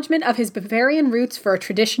acknowledgement of his Bavarian roots for a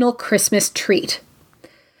traditional Christmas treat.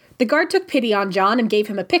 The guard took pity on John and gave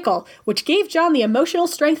him a pickle, which gave John the emotional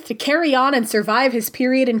strength to carry on and survive his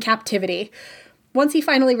period in captivity. Once he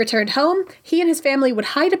finally returned home, he and his family would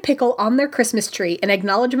hide a pickle on their Christmas tree in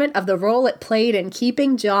acknowledgement of the role it played in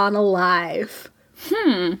keeping John alive.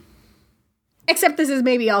 Except this is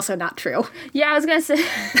maybe also not true. Yeah, I was gonna say...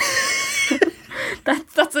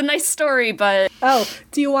 That's a nice story, but... Oh,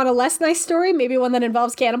 do you want a less nice story? Maybe one that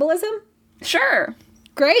involves cannibalism? Sure.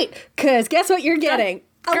 Great, because guess what you're getting?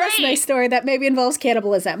 A less nice story that maybe involves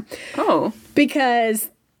cannibalism. Oh.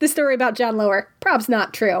 Because the story about John Lower, prob's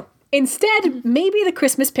not true. Instead, maybe the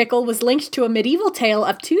Christmas pickle was linked to a medieval tale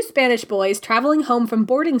of 2 Spanish boys traveling home from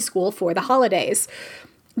boarding school for the holidays.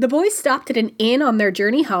 The boys stopped at an inn on their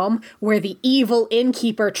journey home, where the evil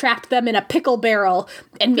innkeeper trapped them in a pickle barrel,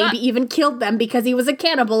 and maybe even killed them because he was a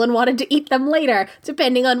cannibal and wanted to eat them later,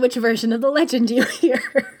 depending on which version of the legend you hear.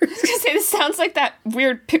 I was gonna say, this sounds like that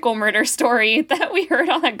weird pickle murder story that we heard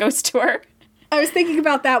on that ghost tour. I was thinking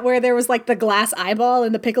about that where there was like the glass eyeball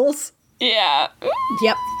in the pickles. Yeah.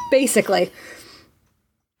 Yep, basically.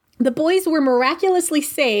 The boys were miraculously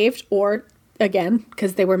saved, or... again,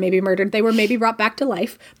 because they were maybe murdered, they were maybe brought back to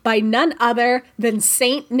life, by none other than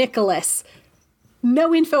St. Nicholas.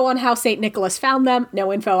 No info on how St. Nicholas found them,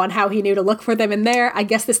 no info on how he knew to look for them in there. I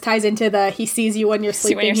guess this ties into the he sees you when you're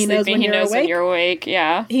sleeping, he knows when you're awake.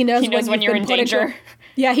 Yeah. He knows when you're in danger.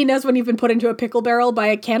 Yeah, he knows when you've been put into a pickle barrel by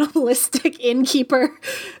a cannibalistic innkeeper.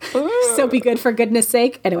 So be good for goodness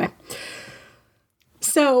sake. Anyway.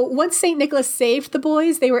 So, once St. Nicholas saved the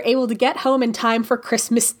boys, they were able to get home in time for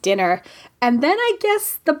Christmas dinner. And then I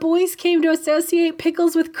guess the boys came to associate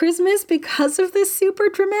pickles with Christmas because of this super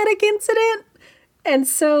dramatic incident. And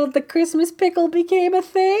so the Christmas pickle became a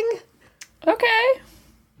thing. Okay.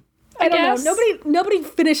 I don't know. Nobody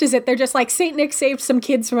finishes it. They're just like, St. Nick saved some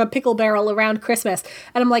kids from a pickle barrel around Christmas.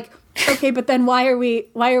 And I'm like, okay, but then why are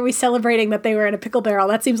we celebrating that they were in a pickle barrel?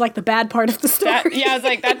 That seems like the bad part of the story. I was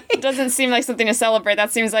like, that doesn't seem like something to celebrate.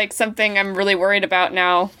 That seems like something I'm really worried about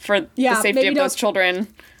now for the safety of those children.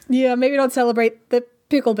 Yeah, maybe don't celebrate the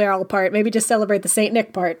pickle barrel part. Maybe just celebrate the Saint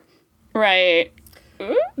Nick part. Right.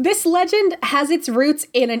 This legend has its roots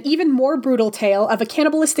in an even more brutal tale of a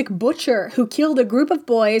cannibalistic butcher who killed a group of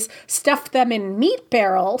boys, stuffed them in meat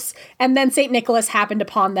barrels, and then St. Nicholas happened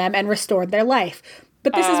upon them and restored their life.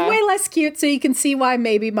 But this is way less cute, so you can see why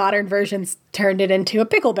maybe modern versions turned it into a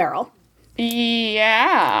pickle barrel.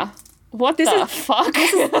 Yeah. What the fuck?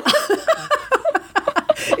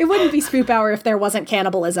 It wouldn't be Spoop Hour if there wasn't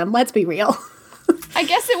cannibalism, let's be real. I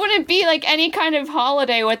guess it wouldn't be, like, any kind of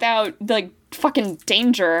holiday without, like, fucking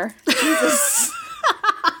danger. Jesus.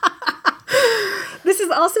 This is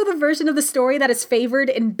also the version of the story that is favored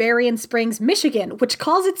in Berrien Springs, Michigan, which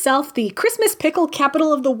calls itself the Christmas pickle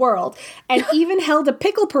capital of the world, and even held a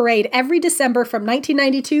pickle parade every December from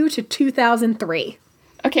 1992 to 2003.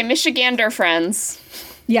 Okay, Michigander friends.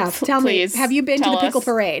 Yeah, tell me, have you been to the pickle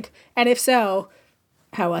parade? And if so,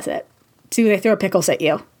 how was it? Do they throw pickles at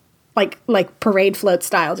you? Like parade float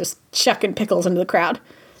style, just chucking pickles into the crowd?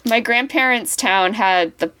 My grandparents' town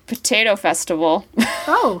had the potato festival.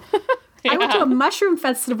 Oh. Yeah. I went to a mushroom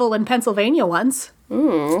festival in Pennsylvania once.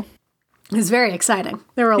 Ooh. It was very exciting.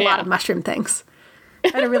 There were a lot of mushroom things. I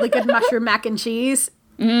had a really good mushroom mac and cheese.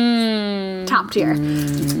 Top tier.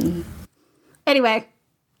 Anyway,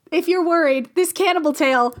 if you're worried, this cannibal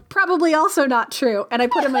tale, probably also not true. And I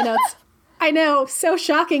put in my notes, I know, so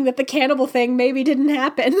shocking that the cannibal thing maybe didn't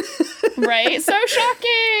happen. Right? So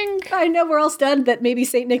shocking! I know, we're all stunned that maybe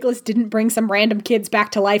St. Nicholas didn't bring some random kids back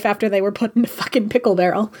to life after they were put in a fucking pickle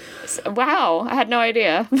barrel. Wow, I had no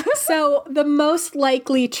idea. So, the most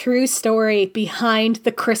likely true story behind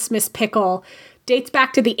the Christmas pickle dates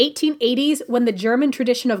back to the 1880s when the German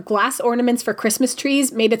tradition of glass ornaments for Christmas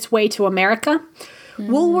trees made its way to America.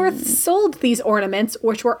 Woolworths sold these ornaments,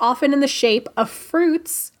 which were often in the shape of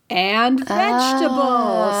fruits and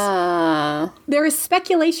vegetables. There is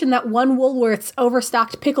speculation that one Woolworths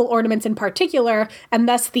overstocked pickle ornaments in particular, and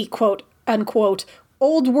thus the quote-unquote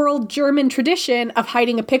old world German tradition of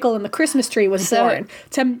hiding a pickle in the Christmas tree was born.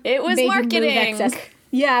 It was marketing.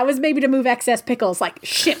 Yeah, it was maybe to move excess pickles. Like,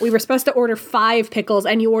 shit, we were supposed to order 5 pickles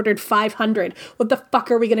and you ordered 500. What the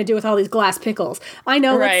fuck are we going to do with all these glass pickles? I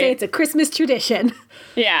know, let's say it's a Christmas tradition.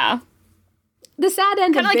 Yeah. The sad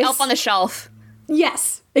end of this... Kind of like Elf on the Shelf.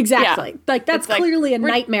 Yes, exactly. Yeah. Like, that's it's clearly a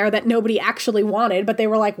nightmare that nobody actually wanted, but they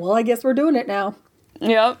were like, well, I guess we're doing it now.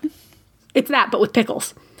 Yep. It's that, but with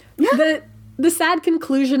pickles. The sad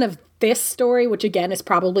conclusion of this story, which again is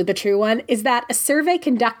probably the true one, is that a survey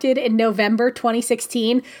conducted in November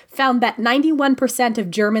 2016 found that 91%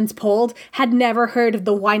 of Germans polled had never heard of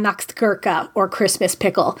the Weihnachtsgurke or Christmas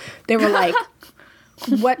pickle. They were like,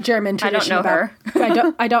 what German tradition? I don't know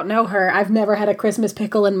her. I don't know her. I've never had a Christmas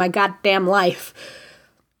pickle in my goddamn life.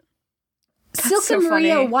 Silke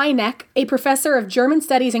Maria Weineck, a professor of German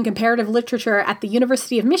studies and comparative literature at the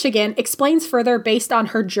University of Michigan, explains further based on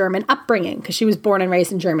her German upbringing, because she was born and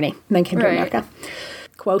raised in Germany and then came to America.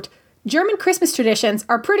 Quote, German Christmas traditions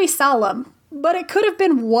are pretty solemn, but it could have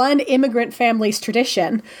been one immigrant family's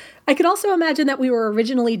tradition. I could also imagine that we were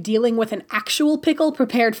originally dealing with an actual pickle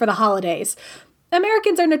prepared for the holidays.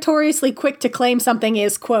 Americans are notoriously quick to claim something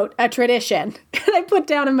is, quote, a tradition. And I put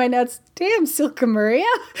down in my notes, damn, Silke Maria.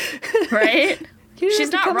 Right?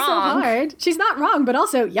 She's not wrong. So hard. She's not wrong, but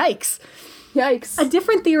also, yikes. Yikes. A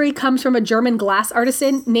different theory comes from a German glass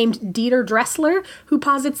artisan named Dieter Dressler, who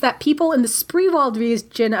posits that people in the Spreewald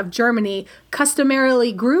region of Germany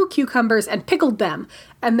customarily grew cucumbers and pickled them,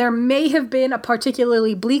 and there may have been a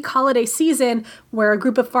particularly bleak holiday season where a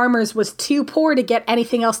group of farmers was too poor to get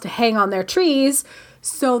anything else to hang on their trees,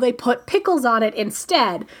 so they put pickles on it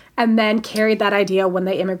instead, and then carried that idea when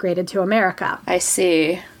they immigrated to America. I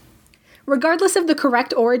see. Regardless of the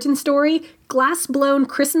correct origin story, glass-blown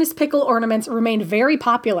Christmas pickle ornaments remained very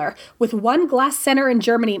popular, with one glass center in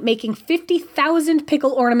Germany making 50,000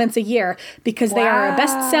 pickle ornaments a year because they are a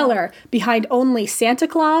bestseller behind only Santa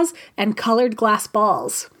Claus and colored glass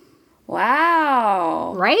balls.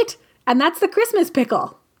 Wow. Right? And that's the Christmas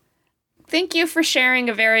pickle. Thank you for sharing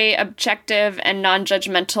a very objective and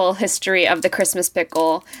non-judgmental history of the Christmas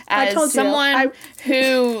pickle. As someone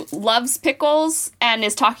who loves pickles and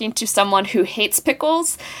is talking to someone who hates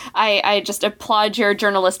pickles, I just applaud your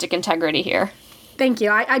journalistic integrity here. Thank you.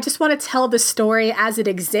 I just want to tell the story as it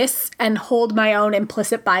exists and hold my own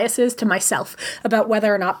implicit biases to myself about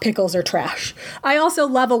whether or not pickles are trash. I also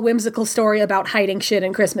love a whimsical story about hiding shit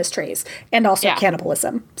in Christmas trees and also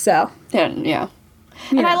cannibalism. So yeah.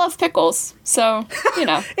 And I love pickles, so, you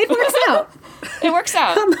know. It works out. It works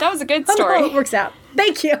out. That was a good story. It works out.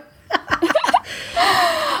 Thank you.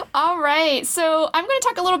 All right, so I'm going to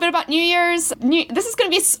talk a little bit about New Year's. This is going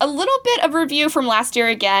to be a little bit of review from last year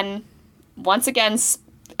again. once again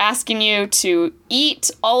asking you to eat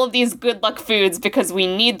all of these good luck foods because we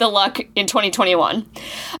need the luck in 2021.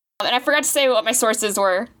 And I forgot to say what my sources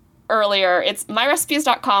were earlier. It's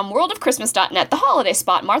myrecipes.com, worldofchristmas.net, The Holiday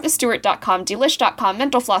Spot, marthastewart.com, delish.com,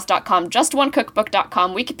 mentalfloss.com,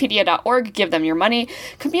 justonecookbook.com, wikipedia.org, give them your money,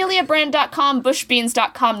 camelliabrand.com,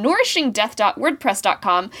 bushbeans.com,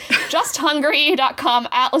 nourishingdeath.wordpress.com, justhungry.com,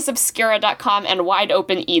 atlasobscura.com, and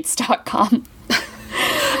wideopeneats.com.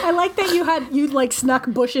 I like that you like snuck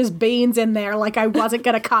Bush's Beans in there, like I wasn't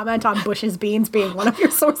going to comment on Bush's Beans being one of your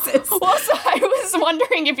sources. Well, so I was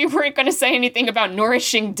wondering if you weren't going to say anything about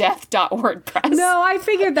nourishingdeath.wordpress. No, I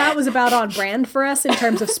figured that was about on brand for us in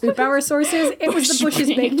terms of Spoop Hour sources. It was the Bush's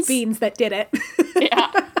Baked Beans that did it.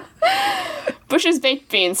 Yeah. Bush's Baked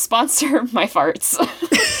Beans, sponsor my farts.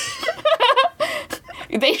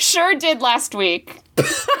 They sure did last week.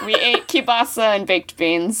 We ate kielbasa and baked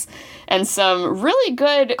beans. And some really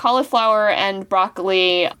good cauliflower and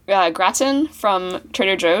broccoli gratin from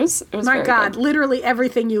Trader Joe's. It was My very God, good. Literally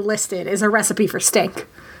everything you listed is a recipe for stink.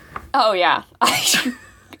 Oh, yeah.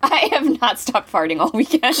 I have not stopped farting all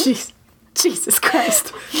weekend. Jesus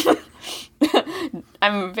Christ.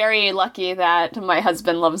 I'm very lucky that my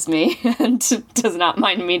husband loves me and does not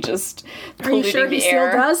mind me just polluting Are you sure the he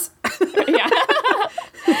air. still does? Yeah.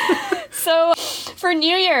 So for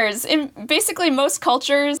New Year's, in basically most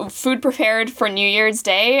cultures, food prepared for New Year's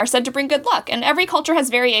Day are said to bring good luck. And every culture has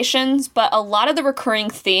variations, but a lot of the recurring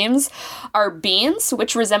themes are beans,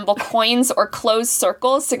 which resemble coins or closed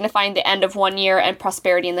circles, signifying the end of one year and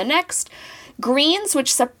prosperity in the next. Greens,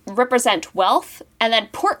 which represent wealth, and then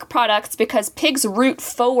pork products because pigs root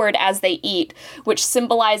forward as they eat, which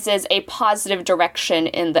symbolizes a positive direction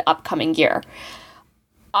in the upcoming year.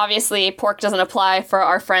 Obviously, pork doesn't apply for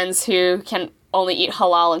our friends who can only eat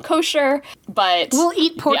halal and kosher, but we'll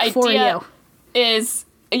eat pork for you.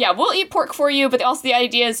 We'll eat pork for you, but also the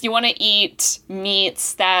idea is you want to eat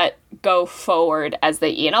meats that go forward as they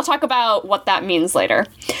eat. And I'll talk about what that means later.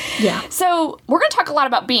 Yeah. So we're going to talk a lot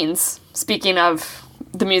about beans, speaking of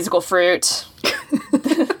the musical fruit.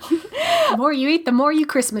 The more you eat, the more you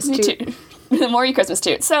Christmas toot. The more you Christmas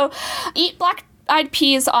toot. So eat black-eyed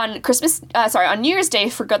peas on New Year's Day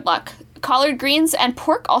for good luck. Collard greens and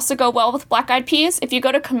pork also go well with black-eyed peas. If you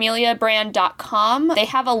go to camelliabrand.com, they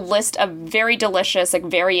have a list of very delicious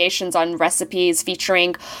variations on recipes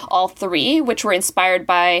featuring all three, which were inspired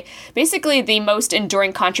by basically the most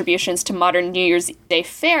enduring contributions to modern New Year's Day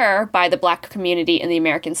fare by the Black community in the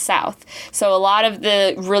American South. So a lot of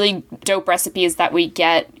the really dope recipes that we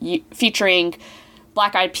get featuring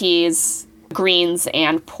black-eyed peas, greens,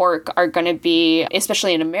 and pork are going to be,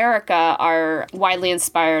 especially in America, are widely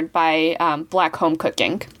inspired by Black home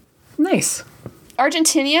cooking. Nice.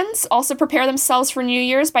 Argentinians also prepare themselves for New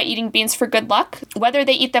Year's by eating beans for good luck. Whether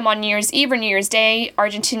they eat them on New Year's Eve or New Year's Day,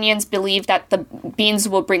 Argentinians believe that the beans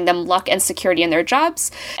will bring them luck and security in their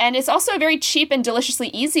jobs. And it's also a very cheap and deliciously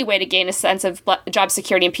easy way to gain a sense of job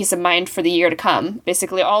security and peace of mind for the year to come.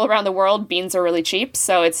 Basically, all around the world, beans are really cheap,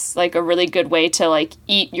 so it's like a really good way to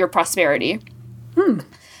eat your prosperity.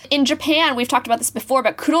 In Japan, we've talked about this before,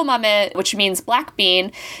 but kuromame, which means black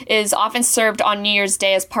bean, is often served on New Year's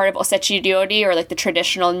Day as part of osechi ryori, or the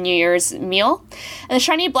traditional New Year's meal. And the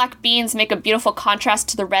shiny black beans make a beautiful contrast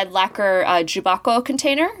to the red lacquer jubako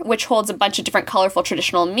container, which holds a bunch of different colorful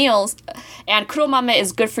traditional meals. And kuromame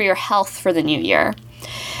is good for your health for the new year.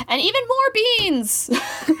 And even more beans!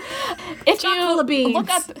 If Chock full of beans. Look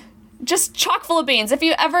up... Just chock full of beans. If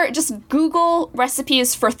you ever just Google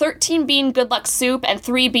recipes for 13 bean good luck soup and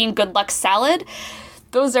 3 bean good luck salad,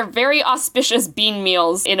 those are very auspicious bean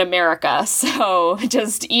meals in America. So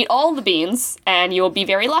just eat all the beans and you will be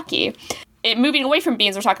very lucky. Moving away from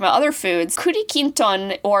beans, we're talking about other foods.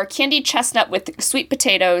 Kurikinton, or candied chestnut with sweet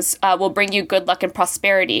potatoes, will bring you good luck and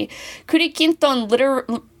prosperity. Kurikinton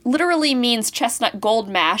literally means chestnut gold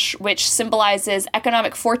mash, which symbolizes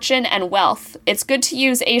economic fortune and wealth. It's good to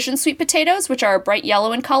use Asian sweet potatoes, which are bright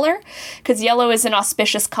yellow in color, because yellow is an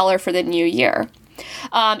auspicious color for the new year.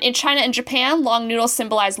 In China and Japan, long noodles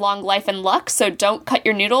symbolize long life and luck, so don't cut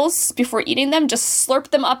your noodles before eating them. Just slurp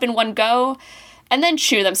them up in one go, and then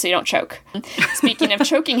chew them so you don't choke. Speaking of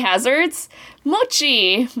choking hazards,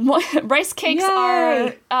 mochi. Rice cakes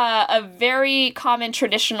are a very common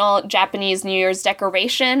traditional Japanese New Year's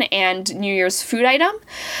decoration and New Year's food item.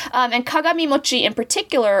 And kagami mochi in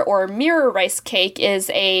particular, or mirror rice cake, is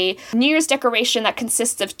a New Year's decoration that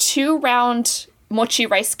consists of 2 round mochi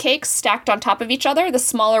rice cakes stacked on top of each other, the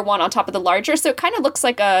smaller one on top of the larger, so it kind of looks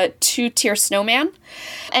like a 2-tier snowman.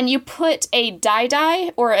 And you put a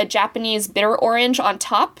dai, or a Japanese bitter orange, on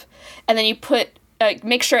top, and then you put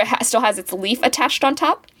make sure it still has its leaf attached on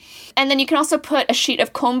top. And then you can also put a sheet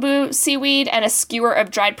of kombu seaweed and a skewer of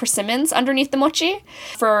dried persimmons underneath the mochi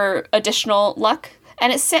for additional luck.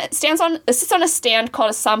 And it sits on a stand called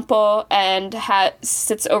a sampo and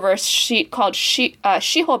sits over a sheet called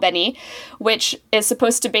shihobeni, which is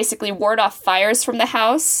supposed to basically ward off fires from the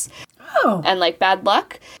house and like bad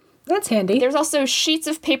luck. That's handy. There's also sheets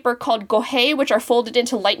of paper called gohei, which are folded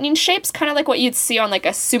into lightning shapes, kind of like what you'd see on like a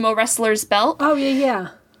sumo wrestler's belt. Oh,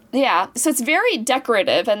 yeah. Yeah, so it's very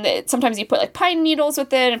decorative, and sometimes you put like pine needles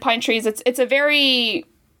with it and pine trees. It's a very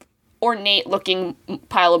ornate-looking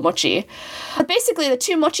pile of mochi. But basically, the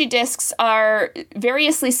 2 mochi discs are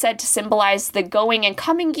variously said to symbolize the going and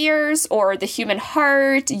coming years, or the human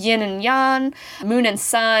heart, yin and yang, moon and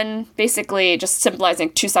sun, basically just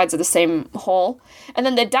symbolizing 2 sides of the same whole. And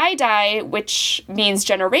then the dai-dai, which means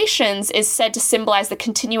generations, is said to symbolize the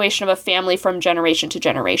continuation of a family from generation to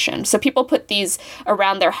generation. So people put these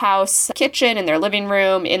around their house, kitchen, in their living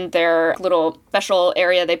room, in their little special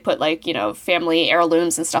area. They put like, family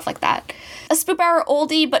heirlooms and stuff like that. A Spoophour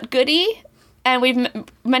oldie but goodie, and we've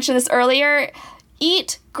mentioned this earlier,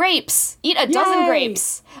 eat grapes. Eat a dozen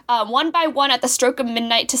grapes. One by one at the stroke of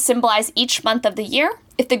midnight to symbolize each month of the year.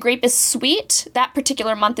 If the grape is sweet, that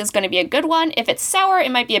particular month is going to be a good one. If it's sour,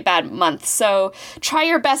 it might be a bad month. So try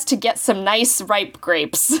your best to get some nice, ripe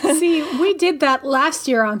grapes. See, we did that last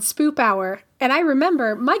year on Spoophour, and I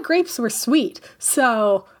remember my grapes were sweet.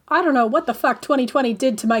 So I don't know what the fuck 2020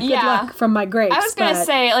 did to my good luck from my grapes. I was going to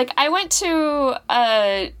say, like, I went to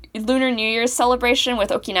a Lunar New Year's celebration with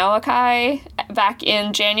Okinawa Kai back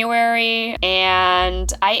in January,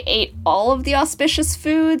 and I ate all of the auspicious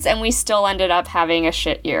foods, and we still ended up having a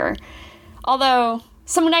shit year. Although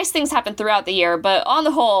some nice things happened throughout the year, but on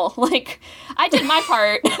the whole, like, I did my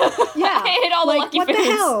part. Yeah. I ate all the lucky foods. What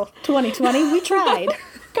the hell, 2020? We tried.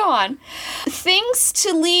 Go on. Things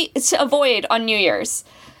to avoid on New Year's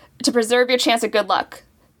to preserve your chance of good luck.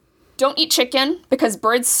 Don't eat chicken, because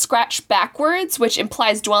birds scratch backwards, which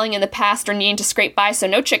implies dwelling in the past or needing to scrape by, so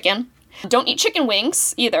no chicken. Don't eat chicken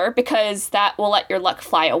wings, either, because that will let your luck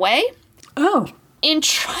fly away. Oh. In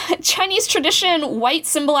Chinese tradition, white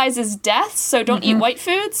symbolizes death, so don't eat white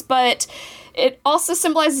foods, but it also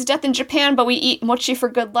symbolizes death in Japan, but we eat mochi for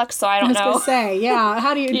good luck, so I don't know. I was going to say, yeah.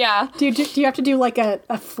 How do you... Yeah. Do you have to do, like, a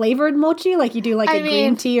flavored mochi? Like, you do, like,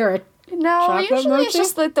 green tea or a No, usually mochi? It's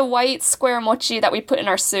just like the white square mochi that we put in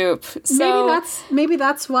our soup. So maybe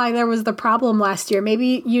that's why there was the problem last year.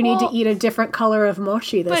 Maybe you need to eat a different color of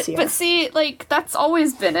mochi this year. But see, like, that's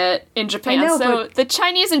always been it in Japan. I know, so but the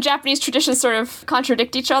Chinese and Japanese traditions sort of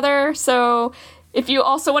contradict each other. So if you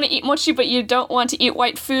also want to eat mochi, but you don't want to eat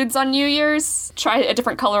white foods on New Year's, try a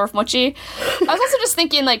different color of mochi. I was also just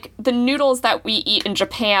thinking, like, the noodles that we eat in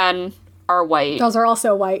Japan are white. Those are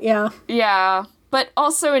also white, yeah. Yeah. But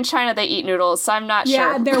also in China, they eat noodles, so I'm not sure.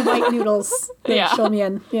 Yeah, they're white noodles. Yeah.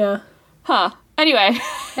 Shomian, yeah. Huh. Anyway.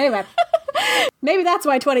 Maybe that's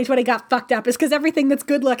why 2020 got fucked up, is because everything that's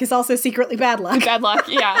good luck is also secretly bad luck. Bad luck,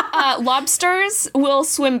 yeah. Lobsters will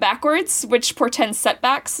swim backwards, which portends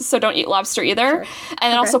setbacks, so don't eat lobster either. Sure.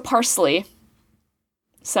 And then also parsley.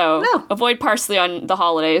 So avoid parsley on the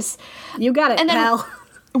holidays. You got it, and pal.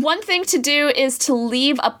 One thing to do is to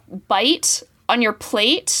leave a bite on your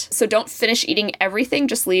plate, so don't finish eating everything,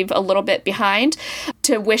 just leave a little bit behind,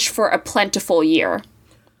 to wish for a plentiful year.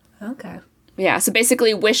 Okay. Yeah, so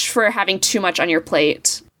basically wish for having too much on your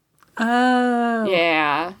plate. Oh.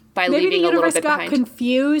 Yeah, by leaving a little bit behind. Maybe the universe got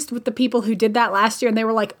confused with the people who did that last year, and they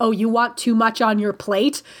were like, oh, you want too much on your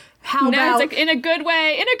plate? How about... it's like, in a good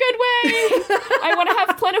way. I want to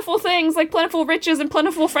have plentiful things, like plentiful riches and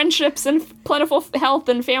plentiful friendships and plentiful health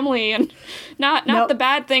and family, and not the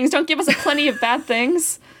bad things. Don't give us a plenty of bad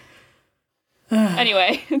things.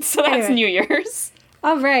 Anyway, so that's New Year's.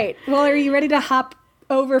 All right. Well, are you ready to hop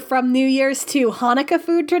over from New Year's to Hanukkah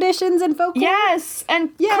food traditions and folklore? Yes,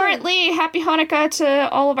 and currently, happy Hanukkah to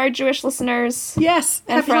all of our Jewish listeners. Yes,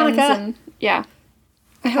 and happy friends. Hanukkah. And, yeah.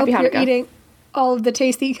 I hope you're eating all of the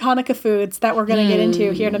tasty Hanukkah foods that we're going to get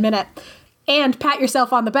into here in a minute. And pat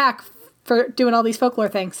yourself on the back for doing all these folklore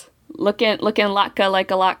things. Looking latka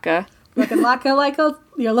like a latka.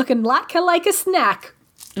 You're looking latka like a snack.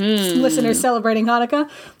 Listeners celebrating Hanukkah.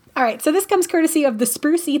 All right, so this comes courtesy of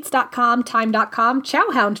thespruceeats.com, time.com,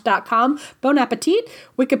 chowhound.com, Bon Appetit,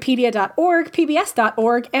 wikipedia.org,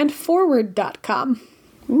 pbs.org, and forward.com.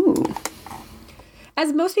 Ooh.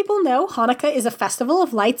 As most people know, Hanukkah is a festival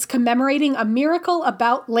of lights commemorating a miracle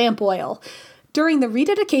about lamp oil. During the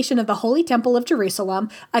rededication of the Holy Temple of Jerusalem,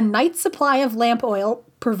 a night's supply of lamp oil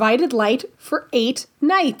provided light for 8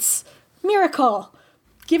 nights. Miracle!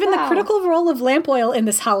 Given the critical role of lamp oil in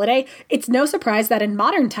this holiday, it's no surprise that in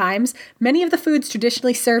modern times, many of the foods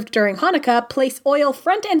traditionally served during Hanukkah place oil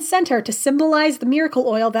front and center to symbolize the miracle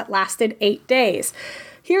oil that lasted 8 days.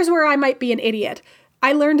 Here's where I might be an idiot.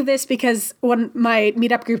 I learned this because when my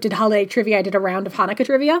meetup group did holiday trivia, I did a round of Hanukkah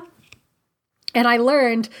trivia. And I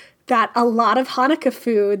learned that a lot of Hanukkah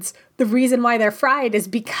foods, the reason why they're fried is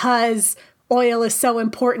because oil is so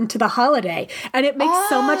important to the holiday. And it makes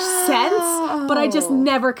so much sense, but I just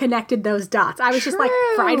never connected those dots. I was just like,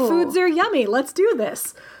 fried foods are yummy. Let's do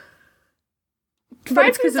this.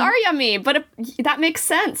 Fried foods are yummy, but that makes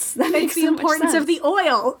sense. That makes the importance of the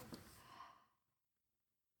oil.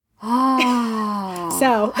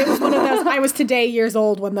 So it was one of those, I was today years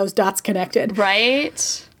old when those dots connected.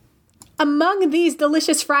 Right? Among these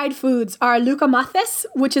delicious fried foods are loukomathes,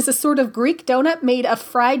 which is a sort of Greek donut made of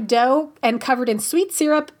fried dough and covered in sweet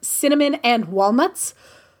syrup, cinnamon, and walnuts.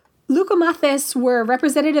 Loukomathes were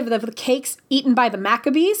representative of the cakes eaten by the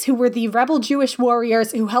Maccabees, who were the rebel Jewish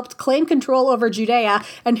warriors who helped claim control over Judea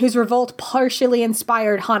and whose revolt partially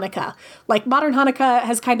inspired Hanukkah. Like, modern Hanukkah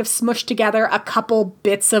has kind of smushed together a couple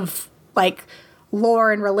bits of, like,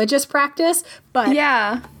 lore and religious practice, but...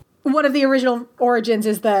 yeah. One of the original origins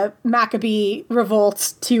is the Maccabee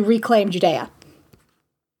revolts to reclaim Judea.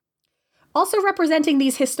 Also representing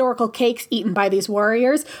these historical cakes eaten by these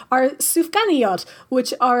warriors are sufganiyot,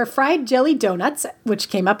 which are fried jelly donuts, which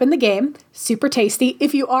came up in the game. Super tasty.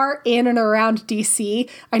 If you are in and around DC,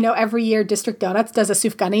 I know every year District Donuts does a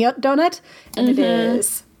sufganiyot donut, and it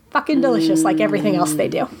is fucking delicious like everything else they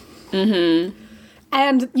do. Mm-hmm.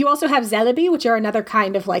 And you also have zelebi, which are another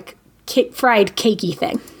kind of like fried cakey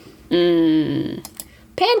thing.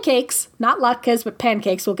 Pancakes, not latkes, but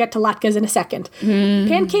pancakes. We'll get to latkes in a second.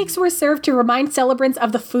 Pancakes were served to remind celebrants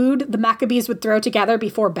of the food the Maccabees would throw together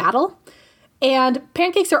before battle. And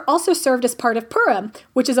pancakes are also served as part of Purim,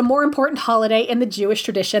 which is a more important holiday in the Jewish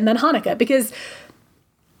tradition than Hanukkah, because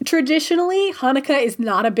traditionally Hanukkah is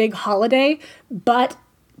not a big holiday, but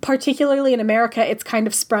particularly in America, it's kind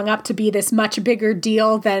of sprung up to be this much bigger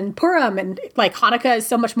deal than Purim. And like Hanukkah is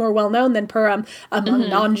so much more well-known than Purim among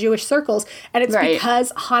non-Jewish circles. And it's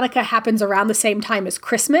because Hanukkah happens around the same time as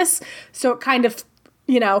Christmas. So it kind of,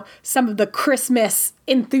 you know, some of the Christmas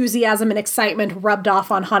enthusiasm and excitement rubbed off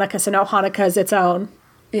on Hanukkah. So now Hanukkah is its own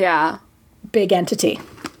big entity.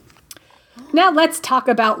 Now let's talk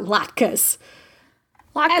about latkes.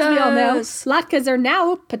 As we all know, latkes are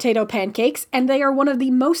now potato pancakes, and they are one of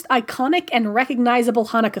the most iconic and recognizable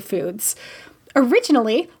Hanukkah foods.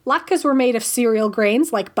 Originally, latkes were made of cereal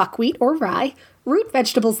grains like buckwheat or rye, root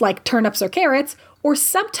vegetables like turnips or carrots, or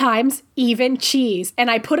sometimes even cheese.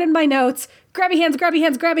 And I put in my notes, grabby hands, grabby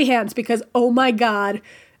hands, grabby hands, because oh my god,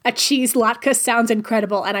 a cheese latke sounds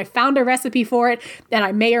incredible, and I found a recipe for it, and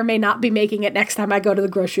I may or may not be making it next time I go to the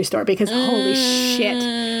grocery store, because holy shit.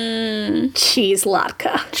 Cheese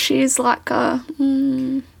latke. Cheese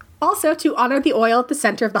latke. Also, to honor the oil at the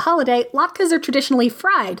center of the holiday, latkes are traditionally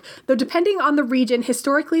fried, though depending on the region,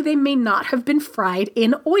 historically they may not have been fried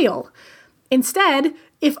in oil. Instead,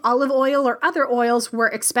 if olive oil or other oils were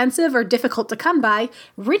expensive or difficult to come by,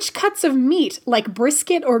 rich cuts of meat like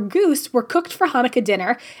brisket or goose were cooked for Hanukkah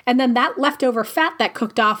dinner, and then that leftover fat that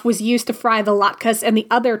cooked off was used to fry the latkes and the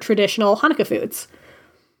other traditional Hanukkah foods.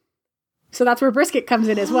 So that's where brisket comes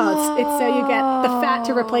in as well. It's so you get the fat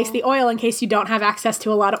to replace the oil in case you don't have access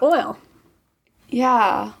to a lot of oil.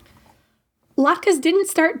 Yeah. Latkes didn't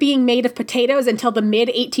start being made of potatoes until the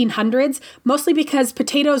mid-1800s, mostly because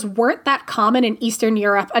potatoes weren't that common in Eastern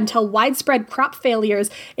Europe until widespread crop failures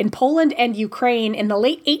in Poland and Ukraine in the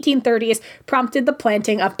late 1830s prompted the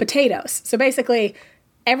planting of potatoes. So basically,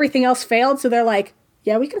 everything else failed, so they're like,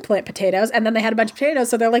 yeah, we can plant potatoes. And then they had a bunch of potatoes,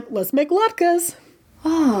 so they're like, let's make latkes.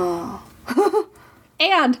 Oh.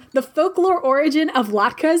 And the folklore origin of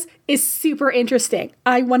latkes is super interesting.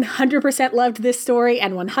 I 100% loved this story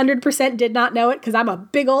and 100% did not know it because I'm a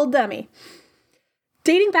big old dummy.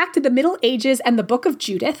 Dating back to the Middle Ages and the Book of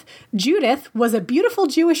Judith, Judith was a beautiful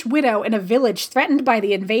Jewish widow in a village threatened by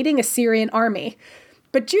the invading Assyrian army.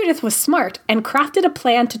 But Judith was smart and crafted a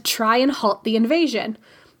plan to try and halt the invasion.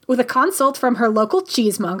 With a consult from her local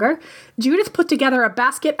cheesemonger, Judith put together a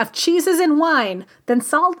basket of cheeses and wine, then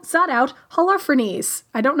sought out Holofernes.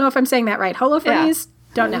 I don't know if I'm saying that right. Holofernes?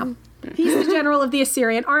 Yeah. Don't know. He's the general of the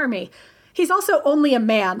Assyrian army. He's also only a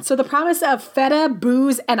man, so the promise of feta,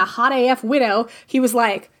 booze, and a hot AF widow, he was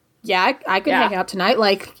like, yeah, I could hang out tonight.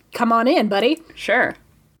 Like, come on in, buddy. Sure.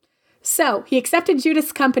 So he accepted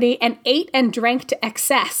Judith's company and ate and drank to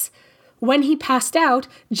excess. When he passed out,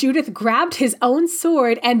 Judith grabbed his own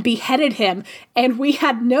sword and beheaded him, and we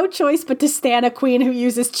had no choice but to stand a queen who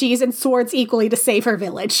uses cheese and swords equally to save her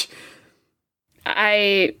village.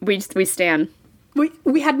 We stand.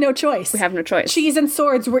 We had no choice. We have no choice. Cheese and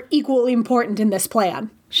swords were equally important in this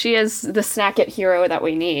plan. She is the snack it hero that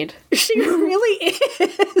we need. She really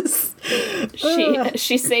is.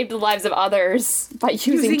 She saved the lives of others by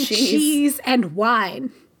using cheese and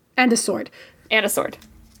wine. And a sword. And a sword.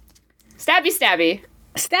 Stabby, stabby.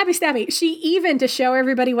 Stabby, stabby. She even, to show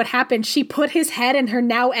everybody what happened, she put his head in her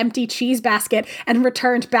now empty cheese basket and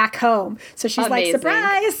returned back home. So she's like,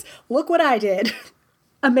 surprise! Look what I did.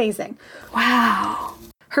 Amazing. Wow.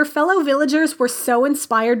 Her fellow villagers were so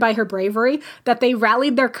inspired by her bravery that they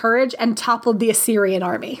rallied their courage and toppled the Assyrian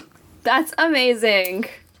army. That's amazing.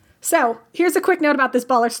 So, here's a quick note about this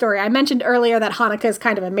baller story. I mentioned earlier that Hanukkah is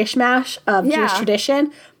kind of a mishmash of Jewish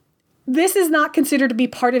tradition. This is not considered to be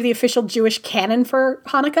part of the official Jewish canon for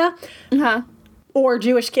Hanukkah. Uh-huh. Or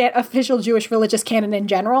official Jewish religious canon in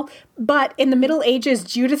general. But in the Middle Ages,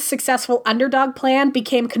 Judith's successful underdog plan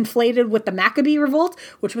became conflated with the Maccabee Revolt,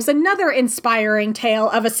 which was another inspiring tale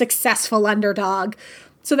of a successful underdog.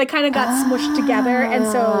 So they kind of got smushed together, and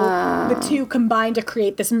so the two combined to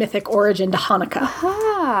create this mythic origin to Hanukkah.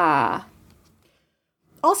 Ah.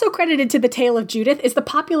 Also credited to the tale of Judith is the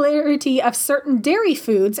popularity of certain dairy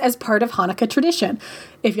foods as part of Hanukkah tradition.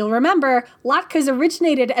 If you'll remember, latkes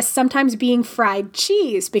originated as sometimes being fried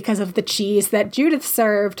cheese because of the cheese that Judith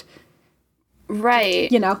served.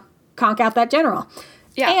 Right. You know, conk out that general.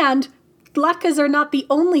 Yeah. And latkes are not the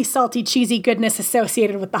only salty, cheesy goodness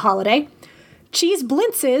associated with the holiday. Cheese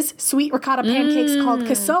blintzes, sweet ricotta pancakes called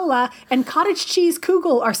kasola, and cottage cheese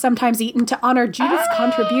kugel are sometimes eaten to honor Judith's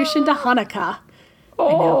contribution to Hanukkah.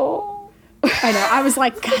 Oh. I know. I was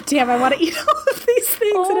like, God damn, I want to eat all of these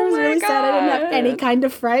things. And I was really sad I didn't have any kind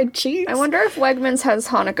of fried cheese. I wonder if Wegmans has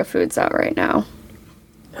Hanukkah foods out right now.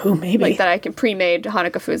 Oh, maybe. Like that I can pre-made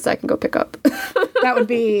Hanukkah foods that I can go pick up. That would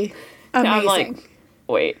be amazing. I'm like,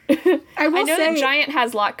 wait. I know that Giant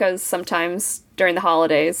has latkes sometimes during the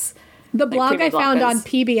holidays. The blog I found on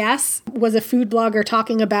PBS was a food blogger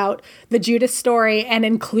talking about the Judith story and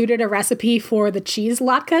included a recipe for the cheese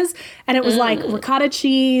latkes. And it was like ricotta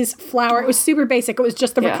cheese, flour. It was super basic. It was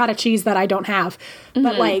just the ricotta cheese that I don't have.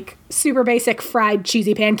 But like super basic fried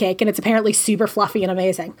cheesy pancake. And it's apparently super fluffy and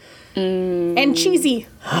amazing. And cheesy.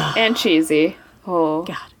 And cheesy. Oh.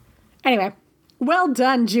 God. Anyway, well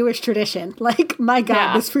done, Jewish tradition. Like, my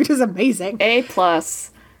God, this food is amazing. A+.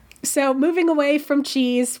 So moving away from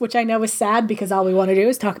cheese, which I know is sad because all we want to do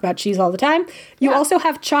is talk about cheese all the time, you also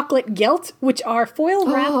have chocolate gelt, which are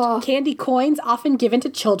foil-wrapped candy coins often given to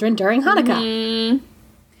children during Hanukkah.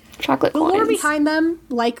 Chocolate coins. The lore behind them,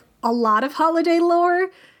 like a lot of holiday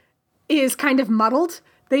lore, is kind of muddled.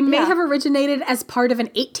 They may have originated as part of an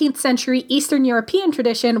 18th century Eastern European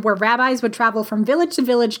tradition where rabbis would travel from village to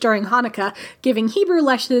village during Hanukkah, giving Hebrew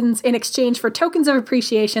lessons in exchange for tokens of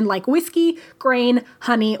appreciation like whiskey, grain,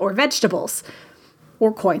 honey, or vegetables.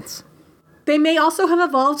 Or coins. They may also have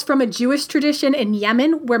evolved from a Jewish tradition in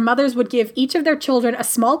Yemen where mothers would give each of their children a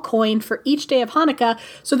small coin for each day of Hanukkah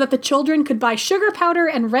so that the children could buy sugar powder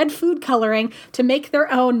and red food coloring to make their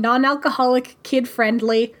own non-alcoholic,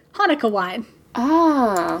 kid-friendly Hanukkah wine.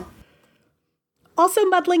 Ah. Also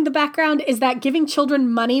muddling the background is that giving children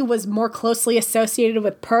money was more closely associated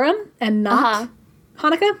with Purim and not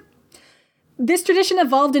Hanukkah. This tradition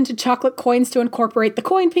evolved into chocolate coins to incorporate the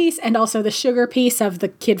coin piece and also the sugar piece of the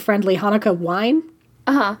kid-friendly Hanukkah wine.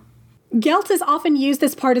 Gelt is often used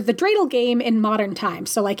as part of the dreidel game in modern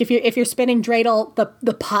times. So, like, if you're spinning dreidel,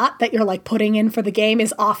 the pot that you're, like, putting in for the game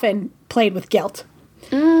is often played with gelt.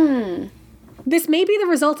 This may be the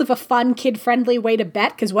result of a fun, kid-friendly way to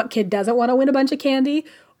bet, because what kid doesn't want to win a bunch of candy?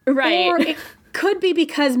 Right. Or it could be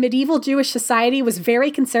because medieval Jewish society was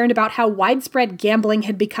very concerned about how widespread gambling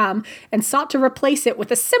had become and sought to replace it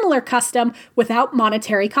with a similar custom without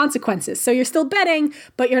monetary consequences. So you're still betting,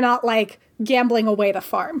 but you're not, like, gambling away the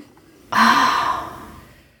farm.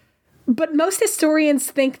 But most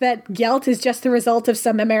historians think that gelt is just the result of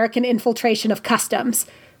some American infiltration of customs.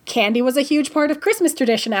 Candy was a huge part of Christmas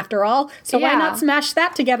tradition, after all, so why not smash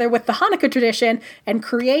that together with the Hanukkah tradition and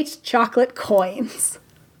create chocolate coins?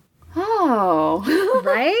 Oh.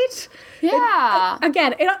 Right? Yeah.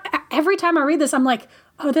 Every time I read this, I'm like,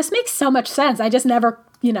 oh, this makes so much sense. I just never,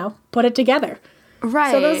 put it together.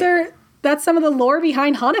 Right. So that's some of the lore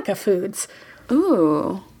behind Hanukkah foods.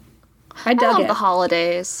 Ooh. I love the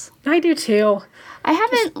holidays. I do too. I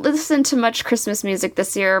haven't listened to much Christmas music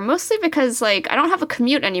this year, mostly because, like, I don't have a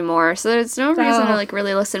commute anymore, so there's no reason to, like,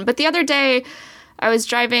 really listen. But the other day, I was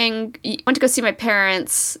driving, went to go see my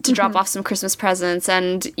parents to drop off some Christmas presents,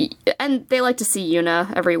 and they like to see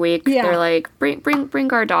Yuna every week. Yeah. They're like,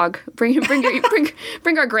 bring our dog, bring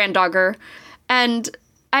our granddogger, and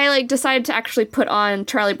I like decided to actually put on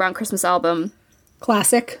Charlie Brown Christmas Album.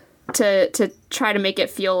 Classic. To try to make it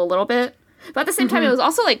feel a little bit, but at the same time, it was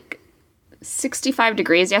also like 65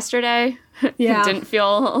 degrees yesterday. Yeah. It didn't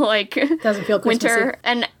feel like Doesn't feel Christmassy. winter,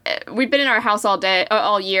 and we've been in our house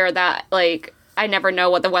all year that like I never know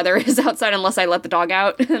what the weather is outside unless I let the dog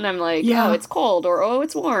out, and I'm like, oh, it's cold, or oh,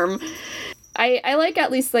 it's warm. I like at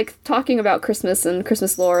least like talking about Christmas and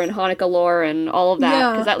Christmas lore and Hanukkah lore and all of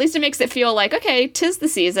that, because at least it makes it feel like, okay, 'tis the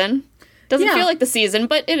season. Doesn't feel like the season,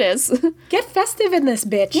 but it is. Get festive in this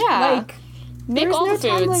bitch. Yeah. Like, Make there's all no the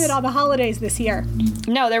time foods. limit on the holidays this year.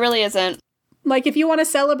 No, there really isn't. Like, if you want to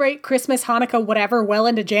celebrate Christmas, Hanukkah, whatever, well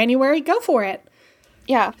into January, go for it.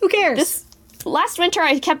 Yeah. Who cares? This last winter,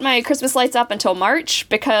 I kept my Christmas lights up until March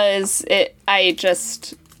because I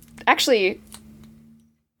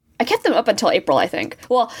kept them up until April, I think.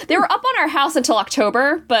 Well, they were up on our house until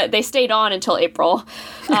October, but they stayed on until April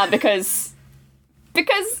because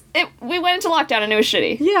we went into lockdown and it was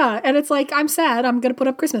shitty. Yeah, and it's like, I'm sad, I'm going to put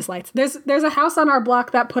up Christmas lights. There's a house on our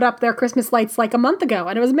block that put up their Christmas lights like a month ago,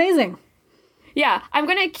 and it was amazing. Yeah, I'm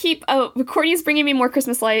going to keep... Courtney's bringing me more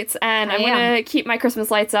Christmas lights, and I'm going to keep my Christmas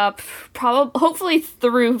lights up hopefully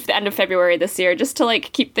through the end of February this year, just to,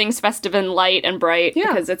 like, keep things festive and light and bright,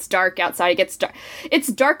 because it's dark outside. It gets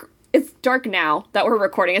dark. It's dark now that we're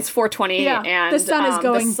recording. It's 4:20, and the sun is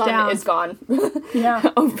going the sun down. is gone. Yeah.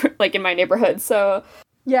 Over, like, in my neighborhood, so...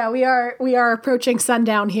 Yeah, we are approaching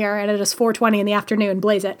sundown here, and it is 4:20 in the afternoon.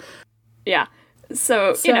 Blaze it. Yeah.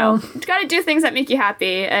 So, you know, gotta do things that make you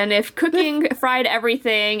happy. And if cooking fried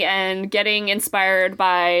everything and getting inspired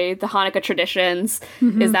by the Hanukkah traditions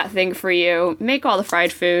is that thing for you, make all the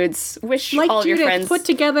fried foods. Wish like all of your Judith, friends... put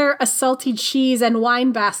together a salty cheese and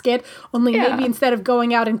wine basket, only maybe instead of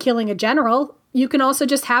going out and killing a general, you can also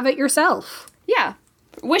just have it yourself. Yeah.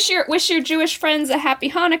 Wish your Jewish friends a happy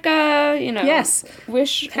Hanukkah, you know. Yes.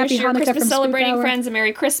 Wish your Happy Hanukkah Christmas from celebrating Spoop Hour. friends a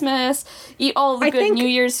Merry Christmas. Eat all the good New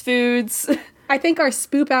Year's foods. I think our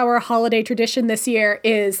Spoop Hour holiday tradition this year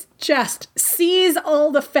is just seize all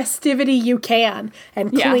the festivity you can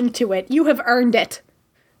and cling to it. You have earned it.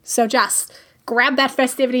 So just grab that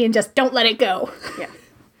festivity and just don't let it go. Yeah.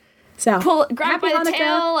 So Grab it by the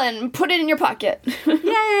tail and put it in your pocket.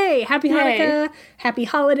 Yay! Happy Hanukkah, happy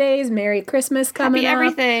holidays, Merry Christmas coming Happy up.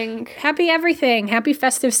 everything. Happy everything. Happy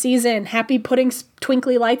festive season. Happy putting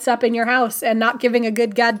twinkly lights up in your house and not giving a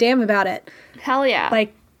good goddamn about it. Hell yeah.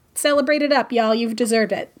 Like, celebrate it up, y'all. You've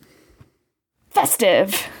deserved it.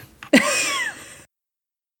 Festive.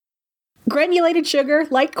 Granulated sugar,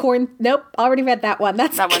 light corn. Nope, already read that one.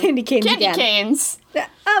 That's That one. candy canes Candy again. canes.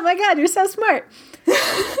 Oh my god, you're so smart.